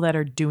 and people that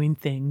are doing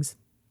things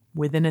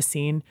within a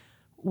scene.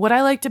 What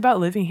I liked about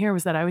living here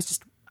was that I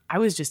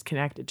was just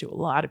connected to a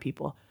lot of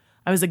people.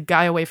 I was a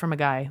guy away from a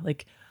guy.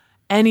 Like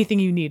anything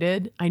you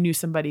needed, I knew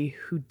somebody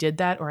who did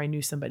that, or I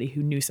knew somebody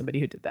who knew somebody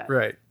who did that.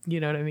 Right. You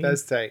know what I mean?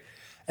 That's tight.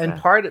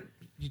 And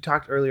you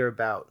talked earlier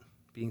about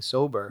being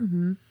sober.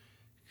 Mm-hmm.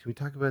 Can we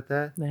talk about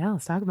that? Yeah,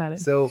 let's talk about it.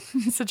 So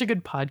it's such a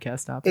good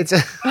podcast topic.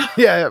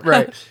 Yeah,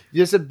 right.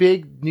 Just a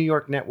big New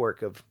York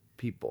network of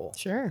people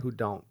who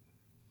don't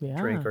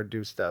drink or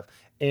do stuff.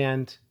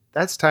 And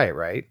that's tight,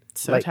 right?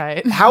 So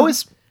tight. How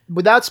is,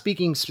 without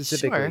speaking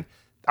specifically,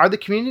 are the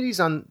communities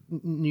on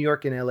New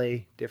York and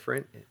LA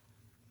different?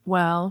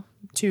 Well,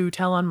 to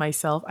tell on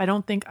myself, I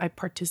don't think I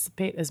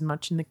participate as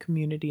much in the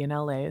community in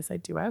LA as I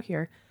do out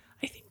here.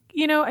 I think,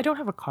 I don't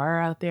have a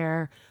car out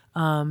there.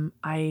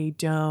 I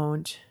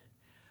don't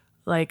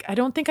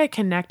think I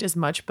connect as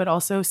much, but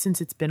also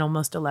since it's been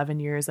almost 11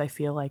 years, I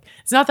feel like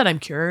it's not that I'm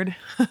cured.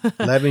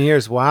 11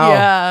 years. Wow.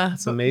 Yeah.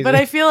 That's amazing. But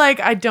I feel like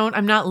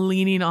I'm not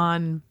leaning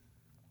on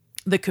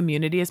the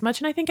community as much.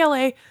 And I think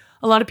LA,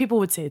 a lot of people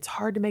would say it's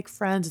hard to make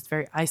friends. It's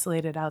very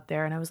isolated out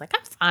there. And I was like,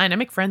 I'm fine. I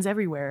make friends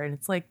everywhere. And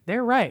it's like,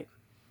 they're right.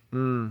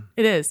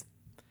 It is.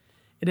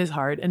 It is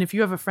hard. And if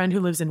you have a friend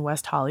who lives in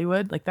West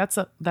Hollywood, like that's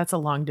a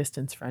long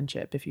distance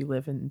friendship if you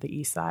live in the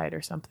East Side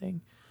or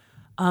something.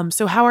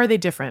 So how are they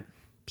different?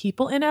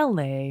 People in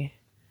LA,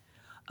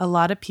 a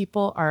lot of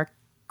people are,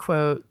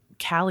 quote,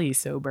 Cali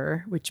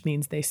sober, which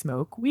means they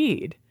smoke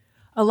weed.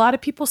 A lot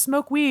of people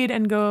smoke weed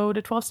and go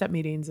to 12-step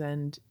meetings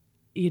and,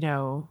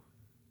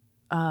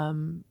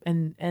 and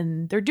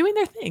they're doing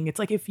their thing. It's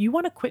like, if you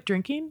want to quit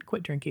drinking,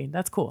 quit drinking.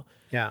 That's cool.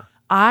 Yeah.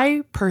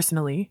 I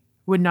personally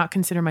would not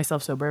consider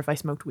myself sober if I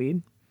smoked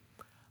weed.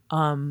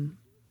 But,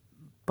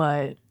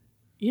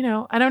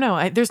 I don't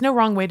know. There's no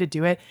wrong way to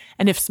do it.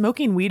 And if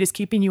smoking weed is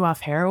keeping you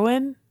off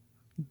heroin,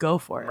 go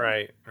for it.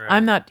 Right.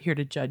 I'm not here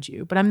to judge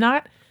you, but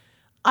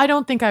I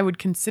don't think I would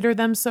consider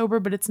them sober,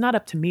 but it's not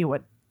up to me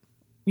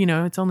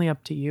it's only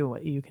up to you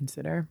what you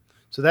consider.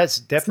 So that's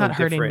definitely it's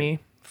not hurting me.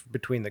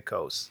 Between the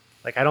coasts.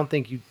 Like, I don't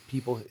think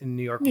people in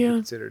New York would be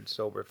considered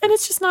sober. And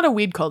it's just not a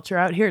weed culture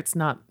out here. It's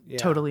not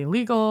totally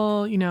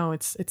legal.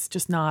 It's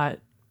just not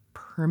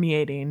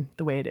permeating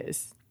the way it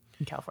is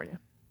in California.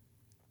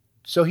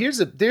 So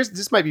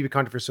this might be a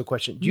controversial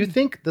question. Do you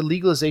think the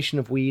legalization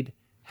of weed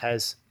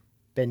has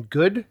been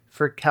good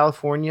for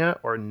California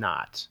or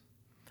not?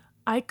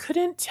 I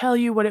couldn't tell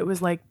you what it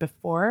was like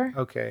before.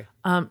 Okay.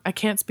 I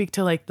can't speak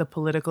to like the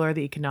political or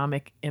the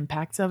economic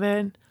impacts of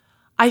it.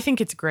 I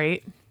think it's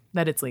great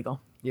that it's legal.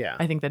 Yeah.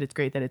 I think that it's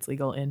great that it's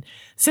legal. And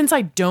since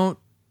I don't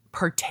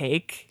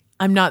partake,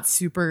 I'm not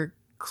super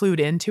clued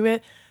into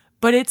it.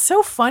 But it's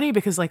so funny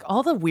because like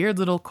all the weird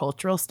little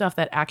cultural stuff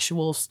that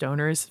actual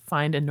stoners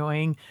find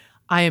annoying,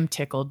 I am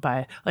tickled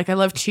by. Like, I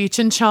love Cheech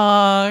and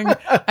Chong.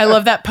 I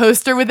love that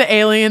poster with the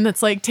alien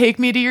that's like, take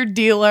me to your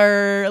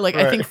dealer. Like,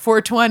 right. I think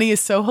 420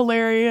 is so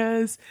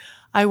hilarious.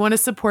 I want to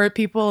support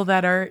people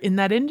that are in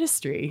that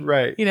industry.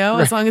 Right.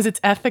 As long as it's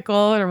ethical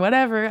or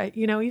whatever.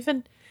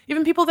 Even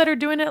people that are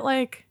doing it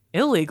like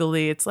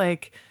illegally, it's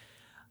like,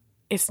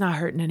 it's not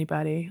hurting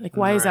anybody. Like,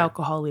 why is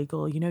alcohol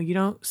legal? You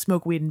don't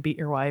smoke weed and beat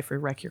your wife or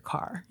wreck your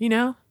car,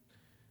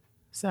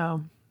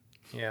 So...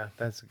 Yeah,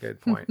 that's a good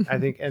point. I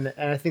think, and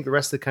I think the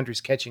rest of the country's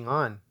catching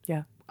on.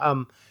 Yeah.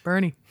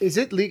 Bernie. Is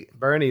it legal?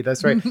 Bernie,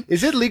 that's right.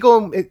 Is it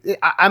legal?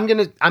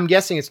 I'm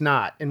guessing it's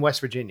not in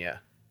West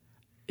Virginia.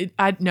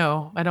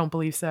 No, I don't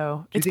believe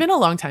so. It's been a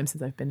long time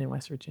since I've been in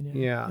West Virginia.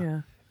 Yeah.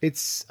 Yeah.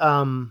 It's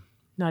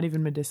not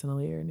even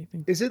medicinally or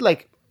anything. Is it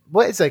like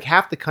what? It's like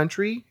half the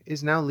country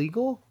is now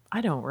legal. I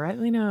don't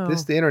rightly know.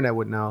 The internet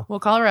would know. Well,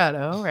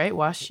 Colorado, right?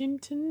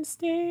 Washington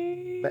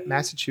State,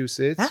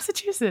 Massachusetts.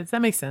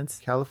 That makes sense.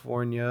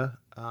 California.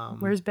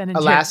 Where's Ben and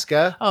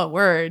Alaska? Jim? Oh,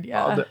 word.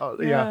 Yeah.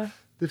 Yeah.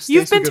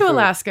 You've been to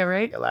Alaska,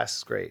 right? Yeah,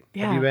 Alaska's great.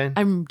 Yeah. Have you been?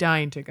 I'm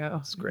dying to go.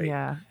 It's great.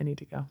 Yeah, I need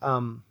to go.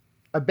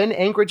 I've been to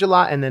Anchorage a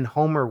lot and then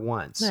Homer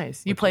once.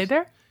 Nice. You played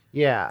there?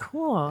 Yeah.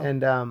 Cool. And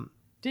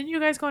didn't you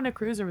guys go on a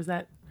cruise, or was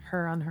that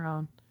her on her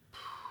own?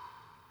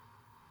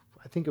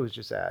 I think it was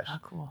just Ash. Oh,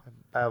 cool.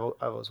 I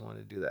always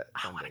wanted to do that.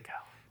 I want to go.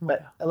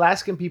 But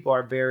Alaskan people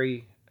are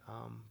very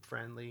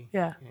friendly.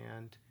 Yeah.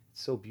 And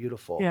it's so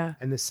beautiful. Yeah.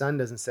 And the sun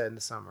doesn't set in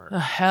the summer. Oh,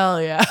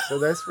 hell yeah. So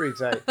that's pretty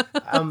tight.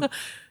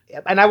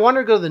 And I want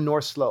to go to the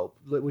North Slope,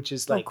 which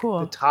is like cool.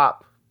 the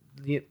top,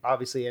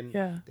 obviously. And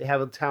they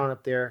have a town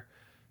up there.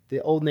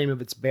 The old name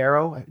of it's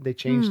Barrow. They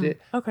changed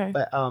it. Okay.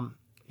 But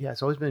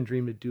it's always been a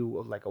dream to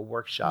do like a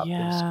workshop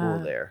in school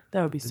there.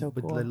 That would be so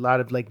cool. With a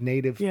lot of like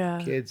native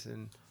kids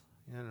and.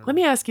 Let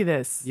me ask you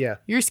this. Yeah.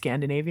 You're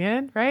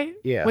Scandinavian, right?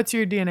 Yeah. What's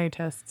your DNA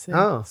test?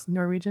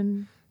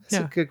 Norwegian?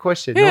 That's a good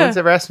question. No one's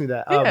ever asked me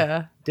that.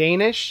 Yeah.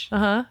 Danish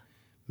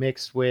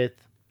mixed with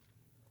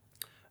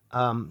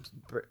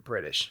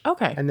British.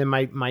 Okay. And then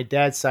my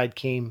dad's side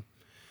came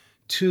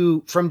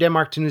from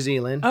Denmark to New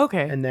Zealand.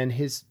 Okay. And then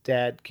his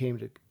dad came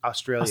to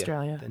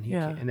Australia. Then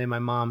yeah. and then my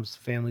mom's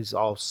family's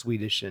all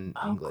Swedish and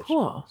English.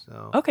 Cool.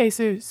 So Okay,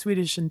 so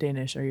Swedish and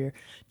Danish are your...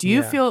 Do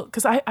you feel...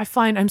 Because I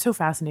find I'm so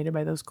fascinated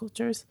by those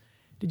cultures.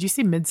 Did you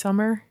see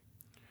Midsummer?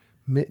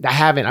 I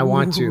haven't. I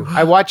want to.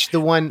 I watched the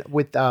one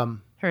with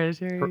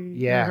Hereditary?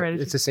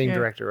 Hereditary. It's the same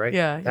director, right?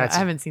 Yeah, I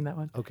haven't seen that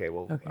one. Okay,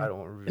 well, I don't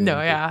want to.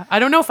 No, yeah. I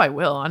don't know if I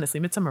will, honestly.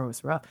 Midsummer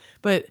was rough.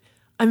 But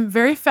I'm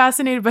very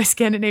fascinated by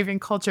Scandinavian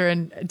culture.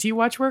 And do you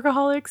watch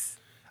Workaholics?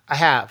 I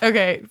have.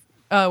 Okay.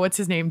 What's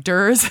his name?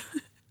 Durs?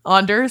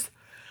 Anders?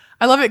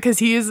 I love it because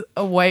he is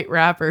a white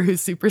rapper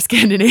who's super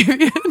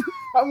Scandinavian.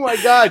 Oh my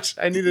gosh.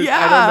 I need to. Yeah.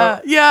 I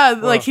don't know. Yeah.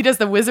 Like he does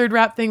the wizard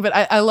rap thing. But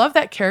I love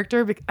that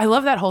character. I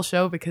love that whole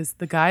show because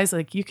the guys,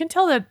 like, you can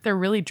tell that they're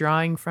really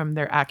drawing from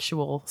their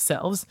actual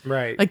selves.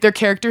 Right. Like their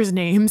characters'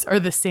 names are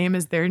the same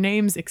as their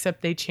names,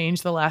 except they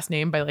change the last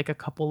name by like a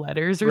couple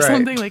letters or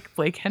something, like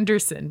Blake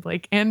Henderson,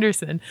 Blake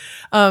Anderson.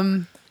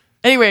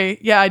 Anyway,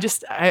 yeah,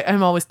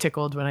 I'm always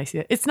tickled when I see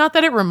it. It's not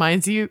that it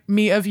reminds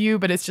me of you,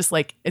 but it's just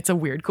like, it's a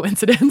weird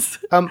coincidence.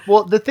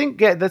 Well, the thing,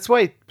 that's why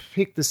I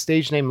picked the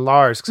stage name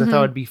Lars, because I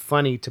thought it'd be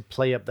funny to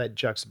play up that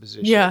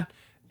juxtaposition. Yeah.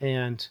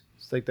 And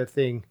it's like that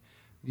thing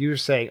you were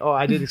saying, oh,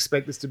 I didn't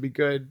expect this to be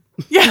good.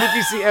 Yeah. And if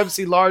you see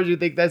MC Lars, you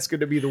think that's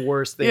going to be the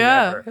worst thing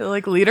ever.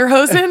 Like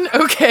Lederhosen?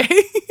 Okay.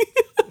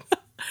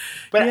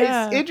 But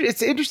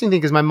it's an interesting thing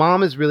because my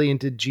mom is really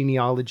into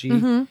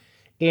genealogy.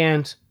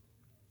 And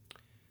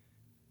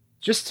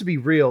just to be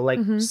real, like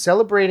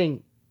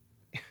celebrating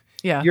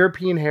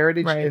European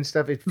heritage and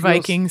stuff. It feels,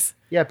 Vikings.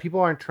 Yeah, people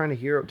aren't trying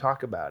to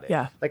talk about it.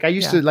 Yeah. Like I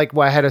used to, like,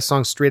 I had a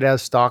song Straight Out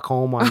of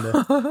Stockholm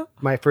on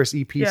my first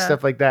EP,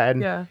 stuff like that.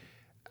 And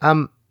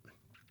I'm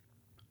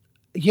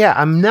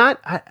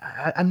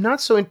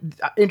not so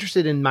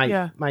interested in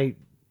my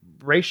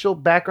racial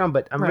background,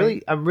 but I'm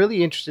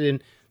really interested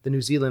in the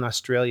New Zealand,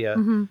 Australia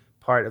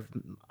part of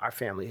our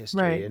family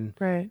history. And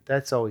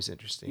that's always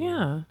interesting.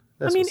 Yeah.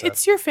 That's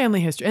it's your family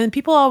history. And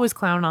people always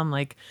clown on,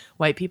 like,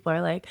 white people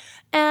are like,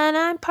 and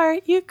I'm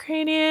part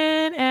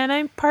Ukrainian, and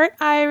I'm part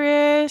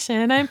Irish,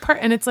 and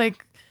it's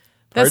like,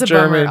 that's a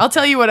bummer. I'll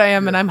tell you what I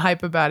am, and I'm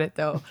hype about it,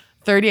 though.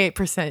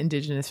 38%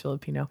 indigenous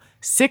Filipino,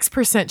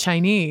 6%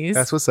 Chinese.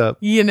 That's what's up.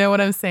 You know what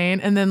I'm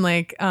saying? And then,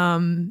 like,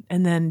 and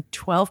then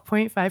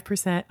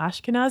 12.5%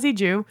 Ashkenazi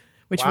Jew,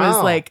 which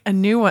was like a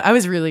new one. I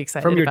was really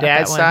excited from your about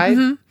dad's that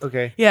one. side.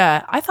 Okay.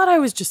 Yeah, I thought I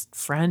was just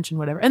French and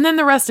whatever. And then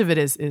the rest of it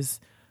is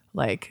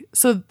like,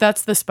 so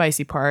that's the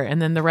spicy part.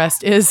 And then the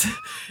rest is,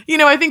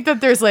 I think that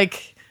there's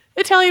like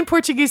Italian,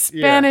 Portuguese,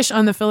 Spanish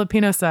on the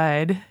Filipino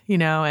side,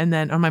 and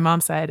then on my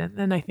mom's side. And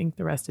then I think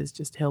the rest is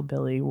just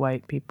hillbilly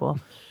white people.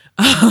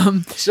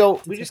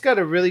 So we just got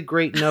a really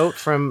great note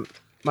from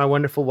my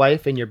wonderful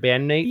wife and your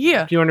bandmate.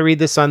 Yeah. Do you want to read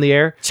this on the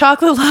air?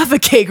 Chocolate lava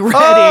cake ready.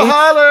 Oh,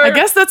 holler! I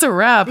guess that's a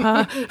wrap,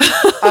 huh?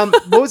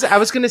 What was it? I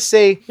was going to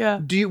say, Yeah.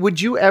 Would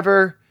you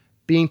ever,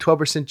 being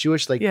 12%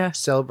 Jewish,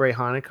 celebrate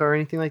Hanukkah or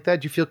anything like that?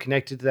 Do you feel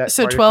connected to that?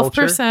 So part of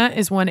your culture? 12%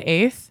 is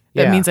 1/8.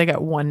 That means I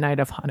got one night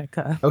of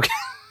Hanukkah. Okay.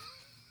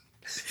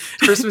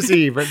 Christmas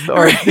Eve or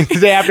the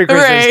day after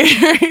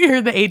Christmas. Right.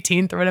 Or the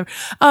 18th or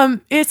whatever.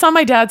 It's on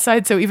my dad's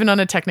side, so even on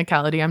a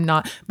technicality, I'm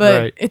not.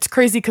 But it's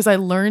crazy because I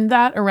learned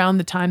that around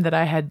the time that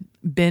I had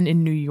been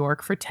in New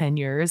York for 10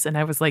 years. And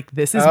I was like,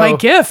 this is my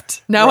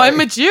gift. Now I'm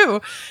a Jew.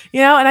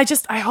 And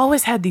I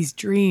always had these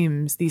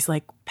dreams, these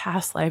like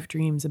past life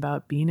dreams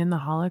about being in the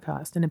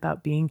Holocaust and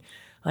about being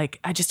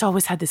like, I just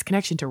always had this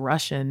connection to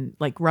Russia,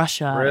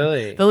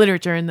 Really? the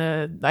literature and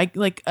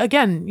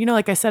again,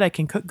 like I said, I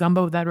can cook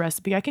gumbo without a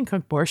recipe. I can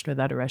cook borscht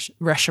without a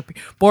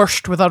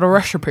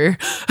recipe.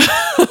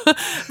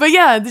 But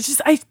yeah, it's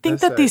just, I think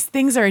that these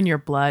things are in your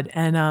blood.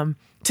 And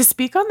to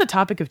speak on the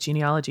topic of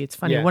genealogy, it's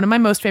funny. One of my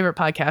most favorite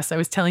podcasts I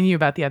was telling you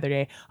about the other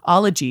day,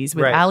 Ologies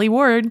with Ali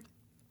Ward.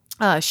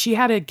 She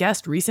had a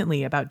guest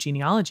recently about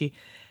genealogy,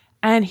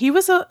 and he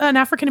was an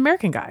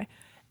African-American guy.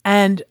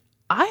 And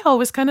I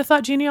always kind of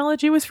thought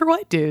genealogy was for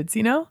white dudes,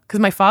 because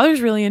my father's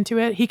really into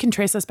it. He can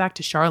trace us back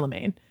to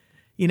Charlemagne,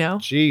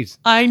 Jeez.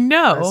 I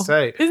know. That's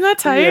tight. Isn't that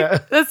tight? Yeah.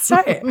 That's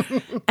tight.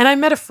 And I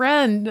met a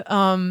friend,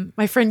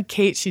 my friend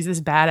Kate. She's this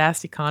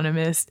badass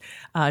economist.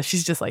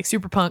 She's just like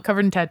super punk,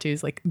 covered in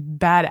tattoos, like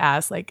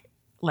badass,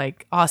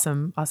 like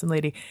awesome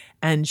lady.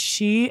 And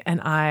she and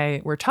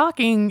I were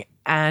talking,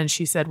 and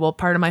she said, well,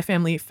 part of my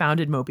family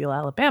founded Mobile,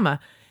 Alabama.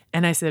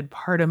 And I said,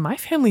 part of my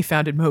family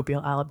founded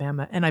Mobile,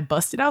 Alabama. And I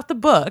busted out the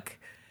book,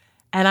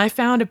 and I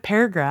found a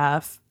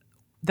paragraph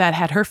that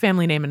had her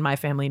family name and my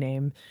family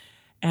name.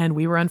 And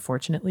we were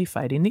unfortunately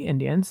fighting the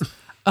Indians.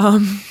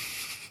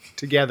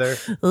 Together.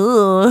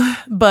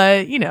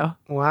 But,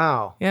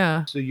 Wow.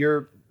 Yeah. So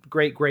your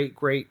great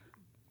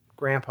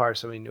grandpa or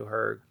somebody knew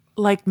her.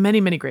 Like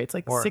many, many greats,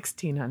 like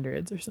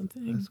 1600s or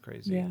something. That's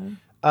crazy. Yeah.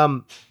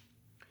 But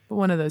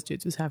one of those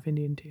dudes was half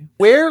Indian too.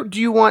 Where do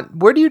you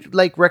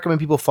like recommend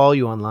people follow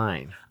you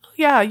online?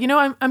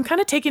 Yeah, I'm kind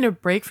of taking a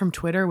break from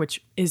Twitter,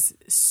 which is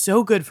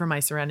so good for my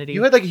serenity.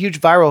 You had like a huge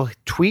viral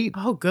tweet.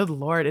 Oh, good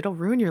Lord. It'll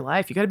ruin your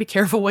life. You got to be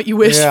careful what you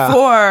wish Yeah.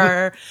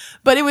 for.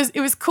 But it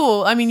was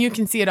cool. I mean, you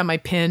can see it on my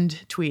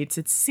pinned tweets.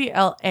 It's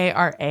CLARABIZN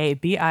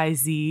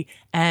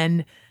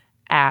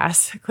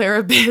ass,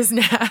 Clara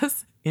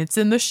Bizna. It's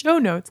in the show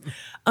notes.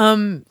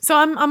 So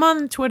I'm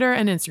on Twitter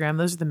and Instagram.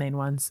 Those are the main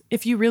ones.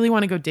 If you really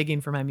want to go digging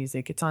for my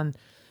music, it's on,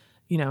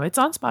 it's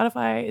on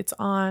Spotify. It's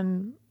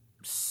on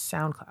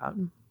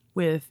SoundCloud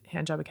with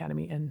Handjob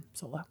Academy and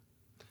Solo.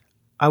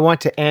 I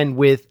want to end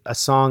with a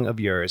song of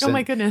yours. Oh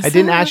my goodness. I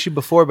didn't ask you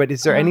before, but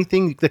is there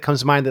anything that comes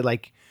to mind that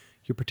like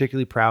you're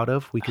particularly proud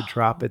of? We could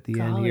drop at the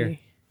end here.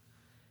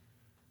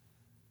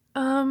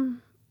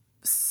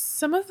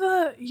 Some of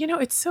the,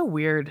 it's so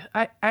weird.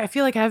 I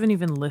feel like I haven't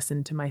even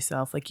listened to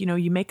myself. Like,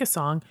 you make a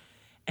song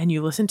and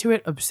you listen to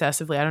it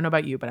obsessively. I don't know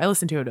about you, but I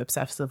listen to it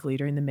obsessively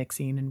during the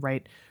mixing and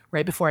right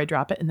before I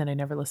drop it. And then I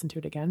never listen to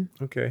it again.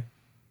 Okay.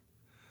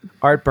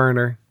 Art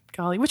Burner.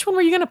 Golly, which one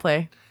were you going to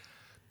play?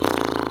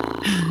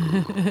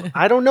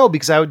 I don't know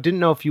because I didn't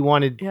know if you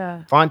wanted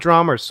font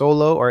drum or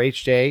solo or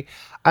HJ.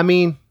 I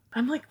mean,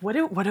 I'm like, what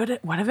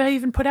have I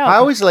even put out? I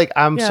always like,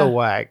 I'm so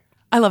whack.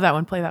 I love that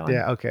one. Play that one.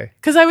 Yeah, okay.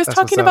 Because I was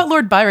talking about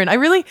Lord Byron.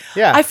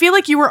 I feel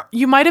like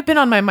you might have been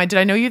on my mind. Did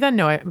I know you then?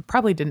 No, I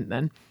probably didn't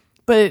then.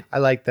 But I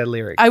like that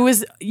lyric.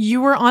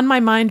 You were on my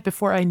mind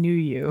before I knew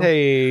you.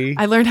 Hey.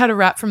 I learned how to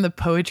rap from the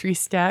poetry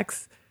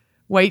stacks.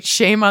 White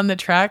shame on the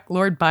track.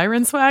 Lord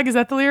Byron swag. Is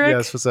that the lyric?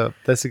 Yes, what's up?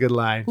 That's a good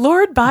line.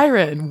 Lord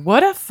Byron.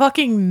 What a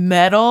fucking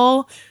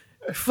metal,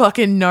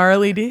 fucking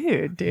gnarly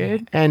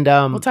dude. And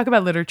we'll talk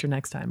about literature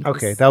next time.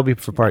 Okay, that'll be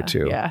for part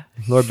 2. Yeah.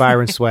 Lord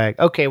Byron swag.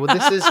 Okay, well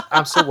this is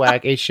I'm So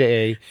Whack,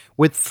 HJA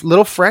with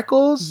little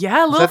freckles.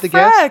 Yeah, Is little that the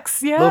guess?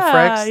 Frex. Yeah. Little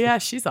Frex. Yeah,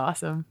 she's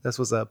awesome. That's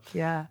what's up.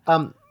 Yeah.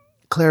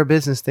 Clara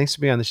Business, thanks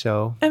for being on the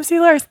show. MC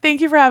Lars, thank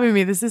you for having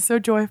me. This is so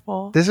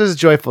joyful. This was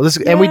joyful.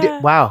 And we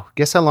did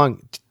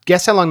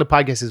Guess how long the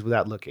podcast is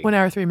without looking? 1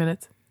 hour, 3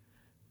 minutes.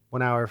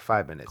 1 hour,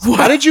 5 minutes. What?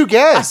 How did you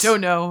guess? I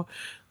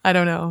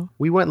don't know.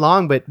 We went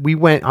long, but we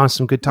went on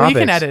some good topics.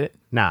 You can edit it.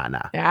 Nah.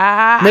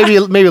 Ah. Maybe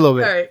a little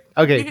bit. All right.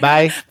 Okay,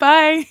 bye.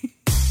 Bye.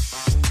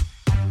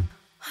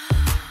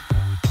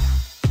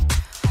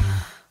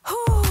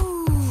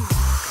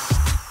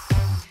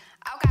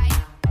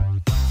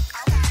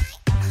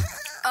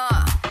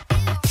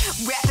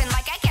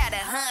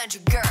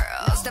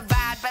 Girls,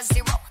 divide by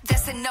 0,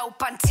 that's a no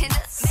pun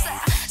intended.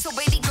 So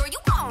baby girl, you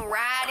gon'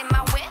 ride in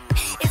my whip.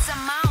 It's a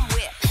mom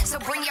whip, so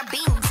bring your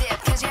bean dip,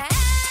 cause you're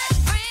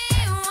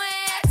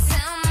everywhere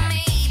to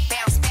me.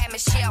 Bounce back,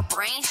 Michelle,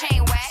 brain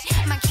chain whack.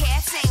 My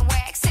cats ain't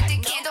whack,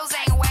 scented candles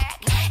ain't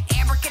whack.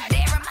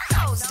 Abracadabra,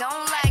 my nose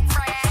don't like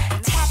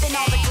frack. Tapping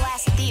all the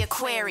glass at the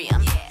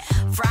aquarium.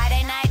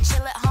 Friday night,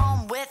 chill at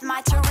home with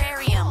my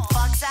terrarium.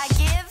 Fucks I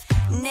give,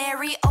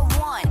 nary a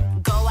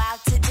 1. Go out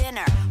to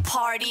dinner,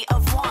 party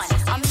of 1.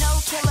 I'm no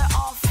killer,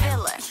 all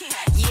filler.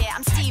 Yeah,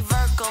 I'm Steve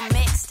Urkel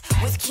mixed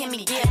with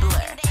Kimmy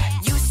Gibbler.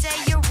 You say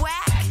you're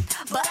whack,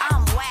 but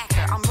I'm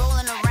whacker. I'm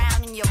rolling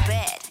around in your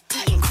bed,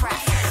 eating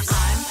crackers.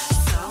 I'm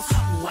so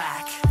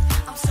whack.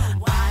 I'm so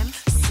whack.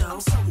 I'm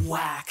so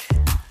whack.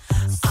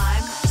 I'm so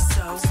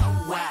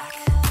whack.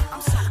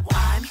 I'm so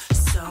whack.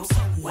 I'm so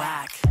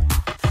whack.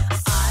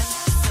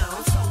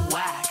 I'm so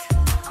whack.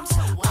 I'm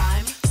so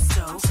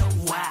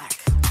whack.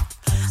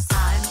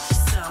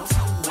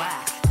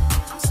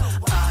 I'm so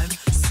whack.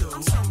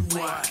 I'm so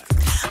whack.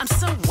 I'm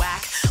so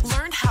whack.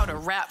 Learned how to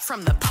rap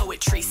from the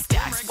poetry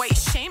stacks. Wait,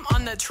 shame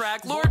on the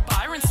track. Lord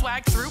Byron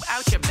swag threw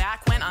out your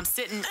back when I'm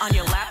sitting on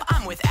your lap.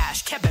 I'm with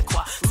Ash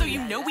Quebecois, so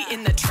you know we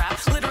in the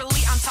trap.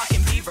 Literally, I'm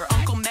talking beaver.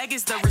 Uncle Meg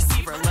is the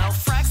receiver. Lil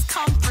Frex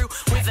come through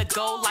with a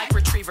goal like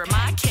retriever.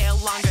 My kale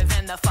longer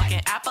than the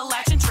fucking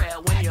Appalachian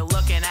Trail. When you're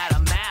looking at a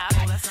map,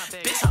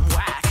 bitch, I'm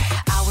whack.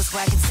 I was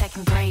whack in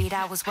 2nd grade.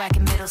 I was whack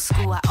in middle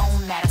school. I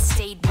own that. I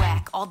stayed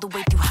whack all the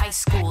way through high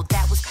school.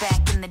 That was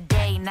back in the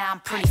day. Now I'm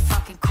pretty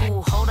fucking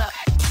cool. Hold up.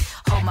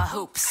 Hold my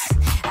hoops.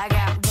 I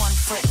got 1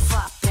 foot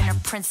flop in a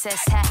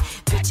princess hat.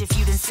 Bitch, if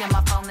you didn't see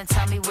my phone, then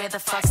tell me where the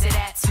fuck's it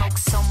at. Smoke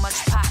so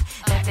much pot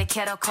that the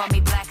kettle called me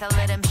black. I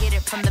let him hit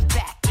it from the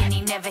back, and he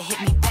never hit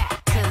me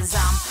back. Cause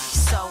I'm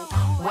so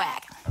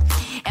whack.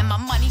 And my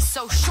money's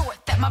so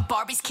short that my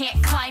Barbies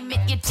can't climb it.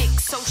 Your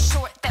dick's so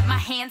short that my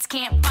hands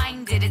can't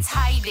find it. It's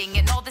hiding,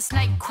 and all this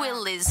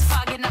NyQuil is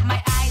fogging up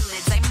my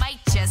eyelids. I might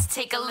just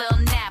take a little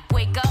nap.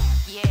 Wake up,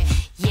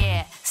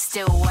 yeah,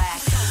 still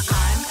whack.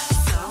 I'm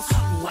so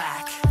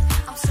whack.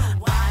 I'm so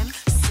whack.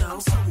 I'm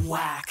so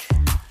whack.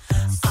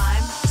 I'm so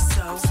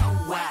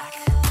whack.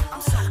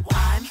 I'm so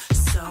whack.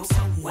 I'm so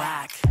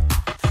whack.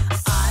 I'm so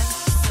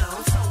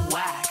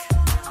whack.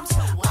 I'm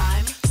so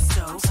whack.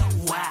 I'm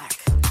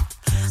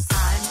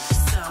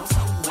so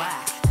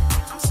whack.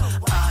 I'm so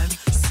whack.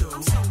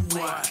 I'm so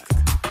whack.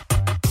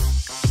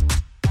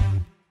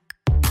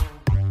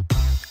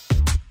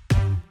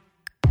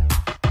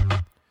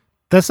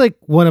 That's like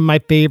one of my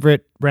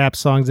favorite rap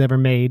songs ever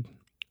made.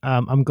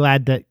 I'm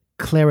glad that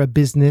Clara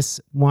Business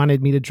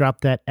wanted me to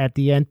drop that at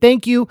the end.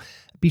 Thank you.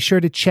 Be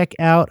sure to check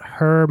out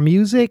her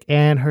music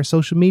and her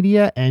social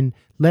media, and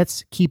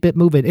let's keep it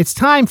moving. It's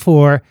time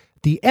for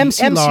the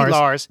MC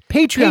Lars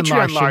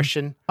Patreon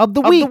Larson of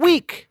the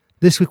week.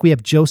 This week we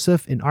have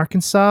Joseph in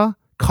Arkansas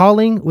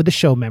calling with a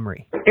show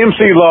memory.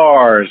 MC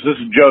Lars, this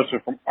is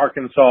Joseph from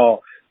Arkansas.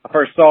 I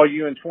first saw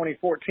you in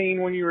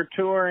 2014 when you were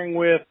touring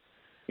with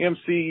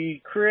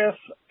MC Chris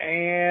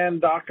and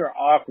Dr.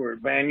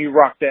 Awkward. Man, you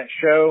rocked that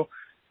show.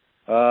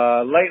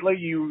 Lately,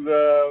 you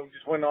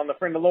just went on the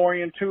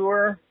Friendalorian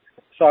tour.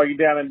 Saw you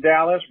down in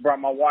Dallas. Brought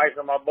my wife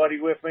and my buddy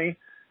with me.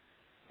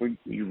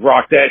 You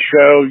rocked that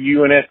show,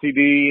 you and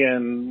STD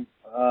and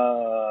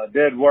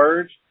Dead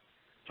Words.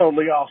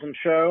 Totally awesome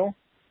show.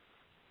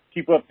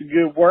 Keep up the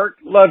good work.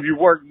 Love your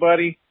work,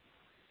 buddy.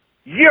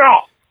 Yeah!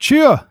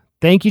 Cheer.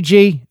 Thank you,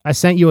 G. I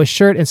sent you a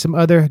shirt and some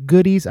other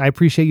goodies. I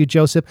appreciate you,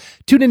 Joseph.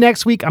 Tune in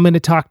next week. I'm going to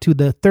talk to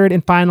the third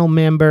and final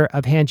member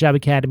of Handjob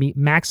Academy,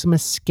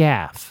 Maximus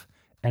Scaff.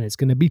 And it's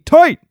going to be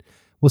tight.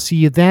 We'll see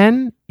you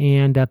then.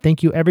 And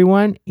thank you,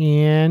 everyone.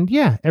 And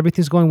yeah,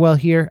 everything's going well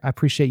here. I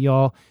appreciate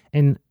y'all.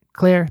 And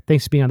Claire,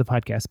 thanks for being on the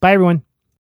podcast. Bye, everyone.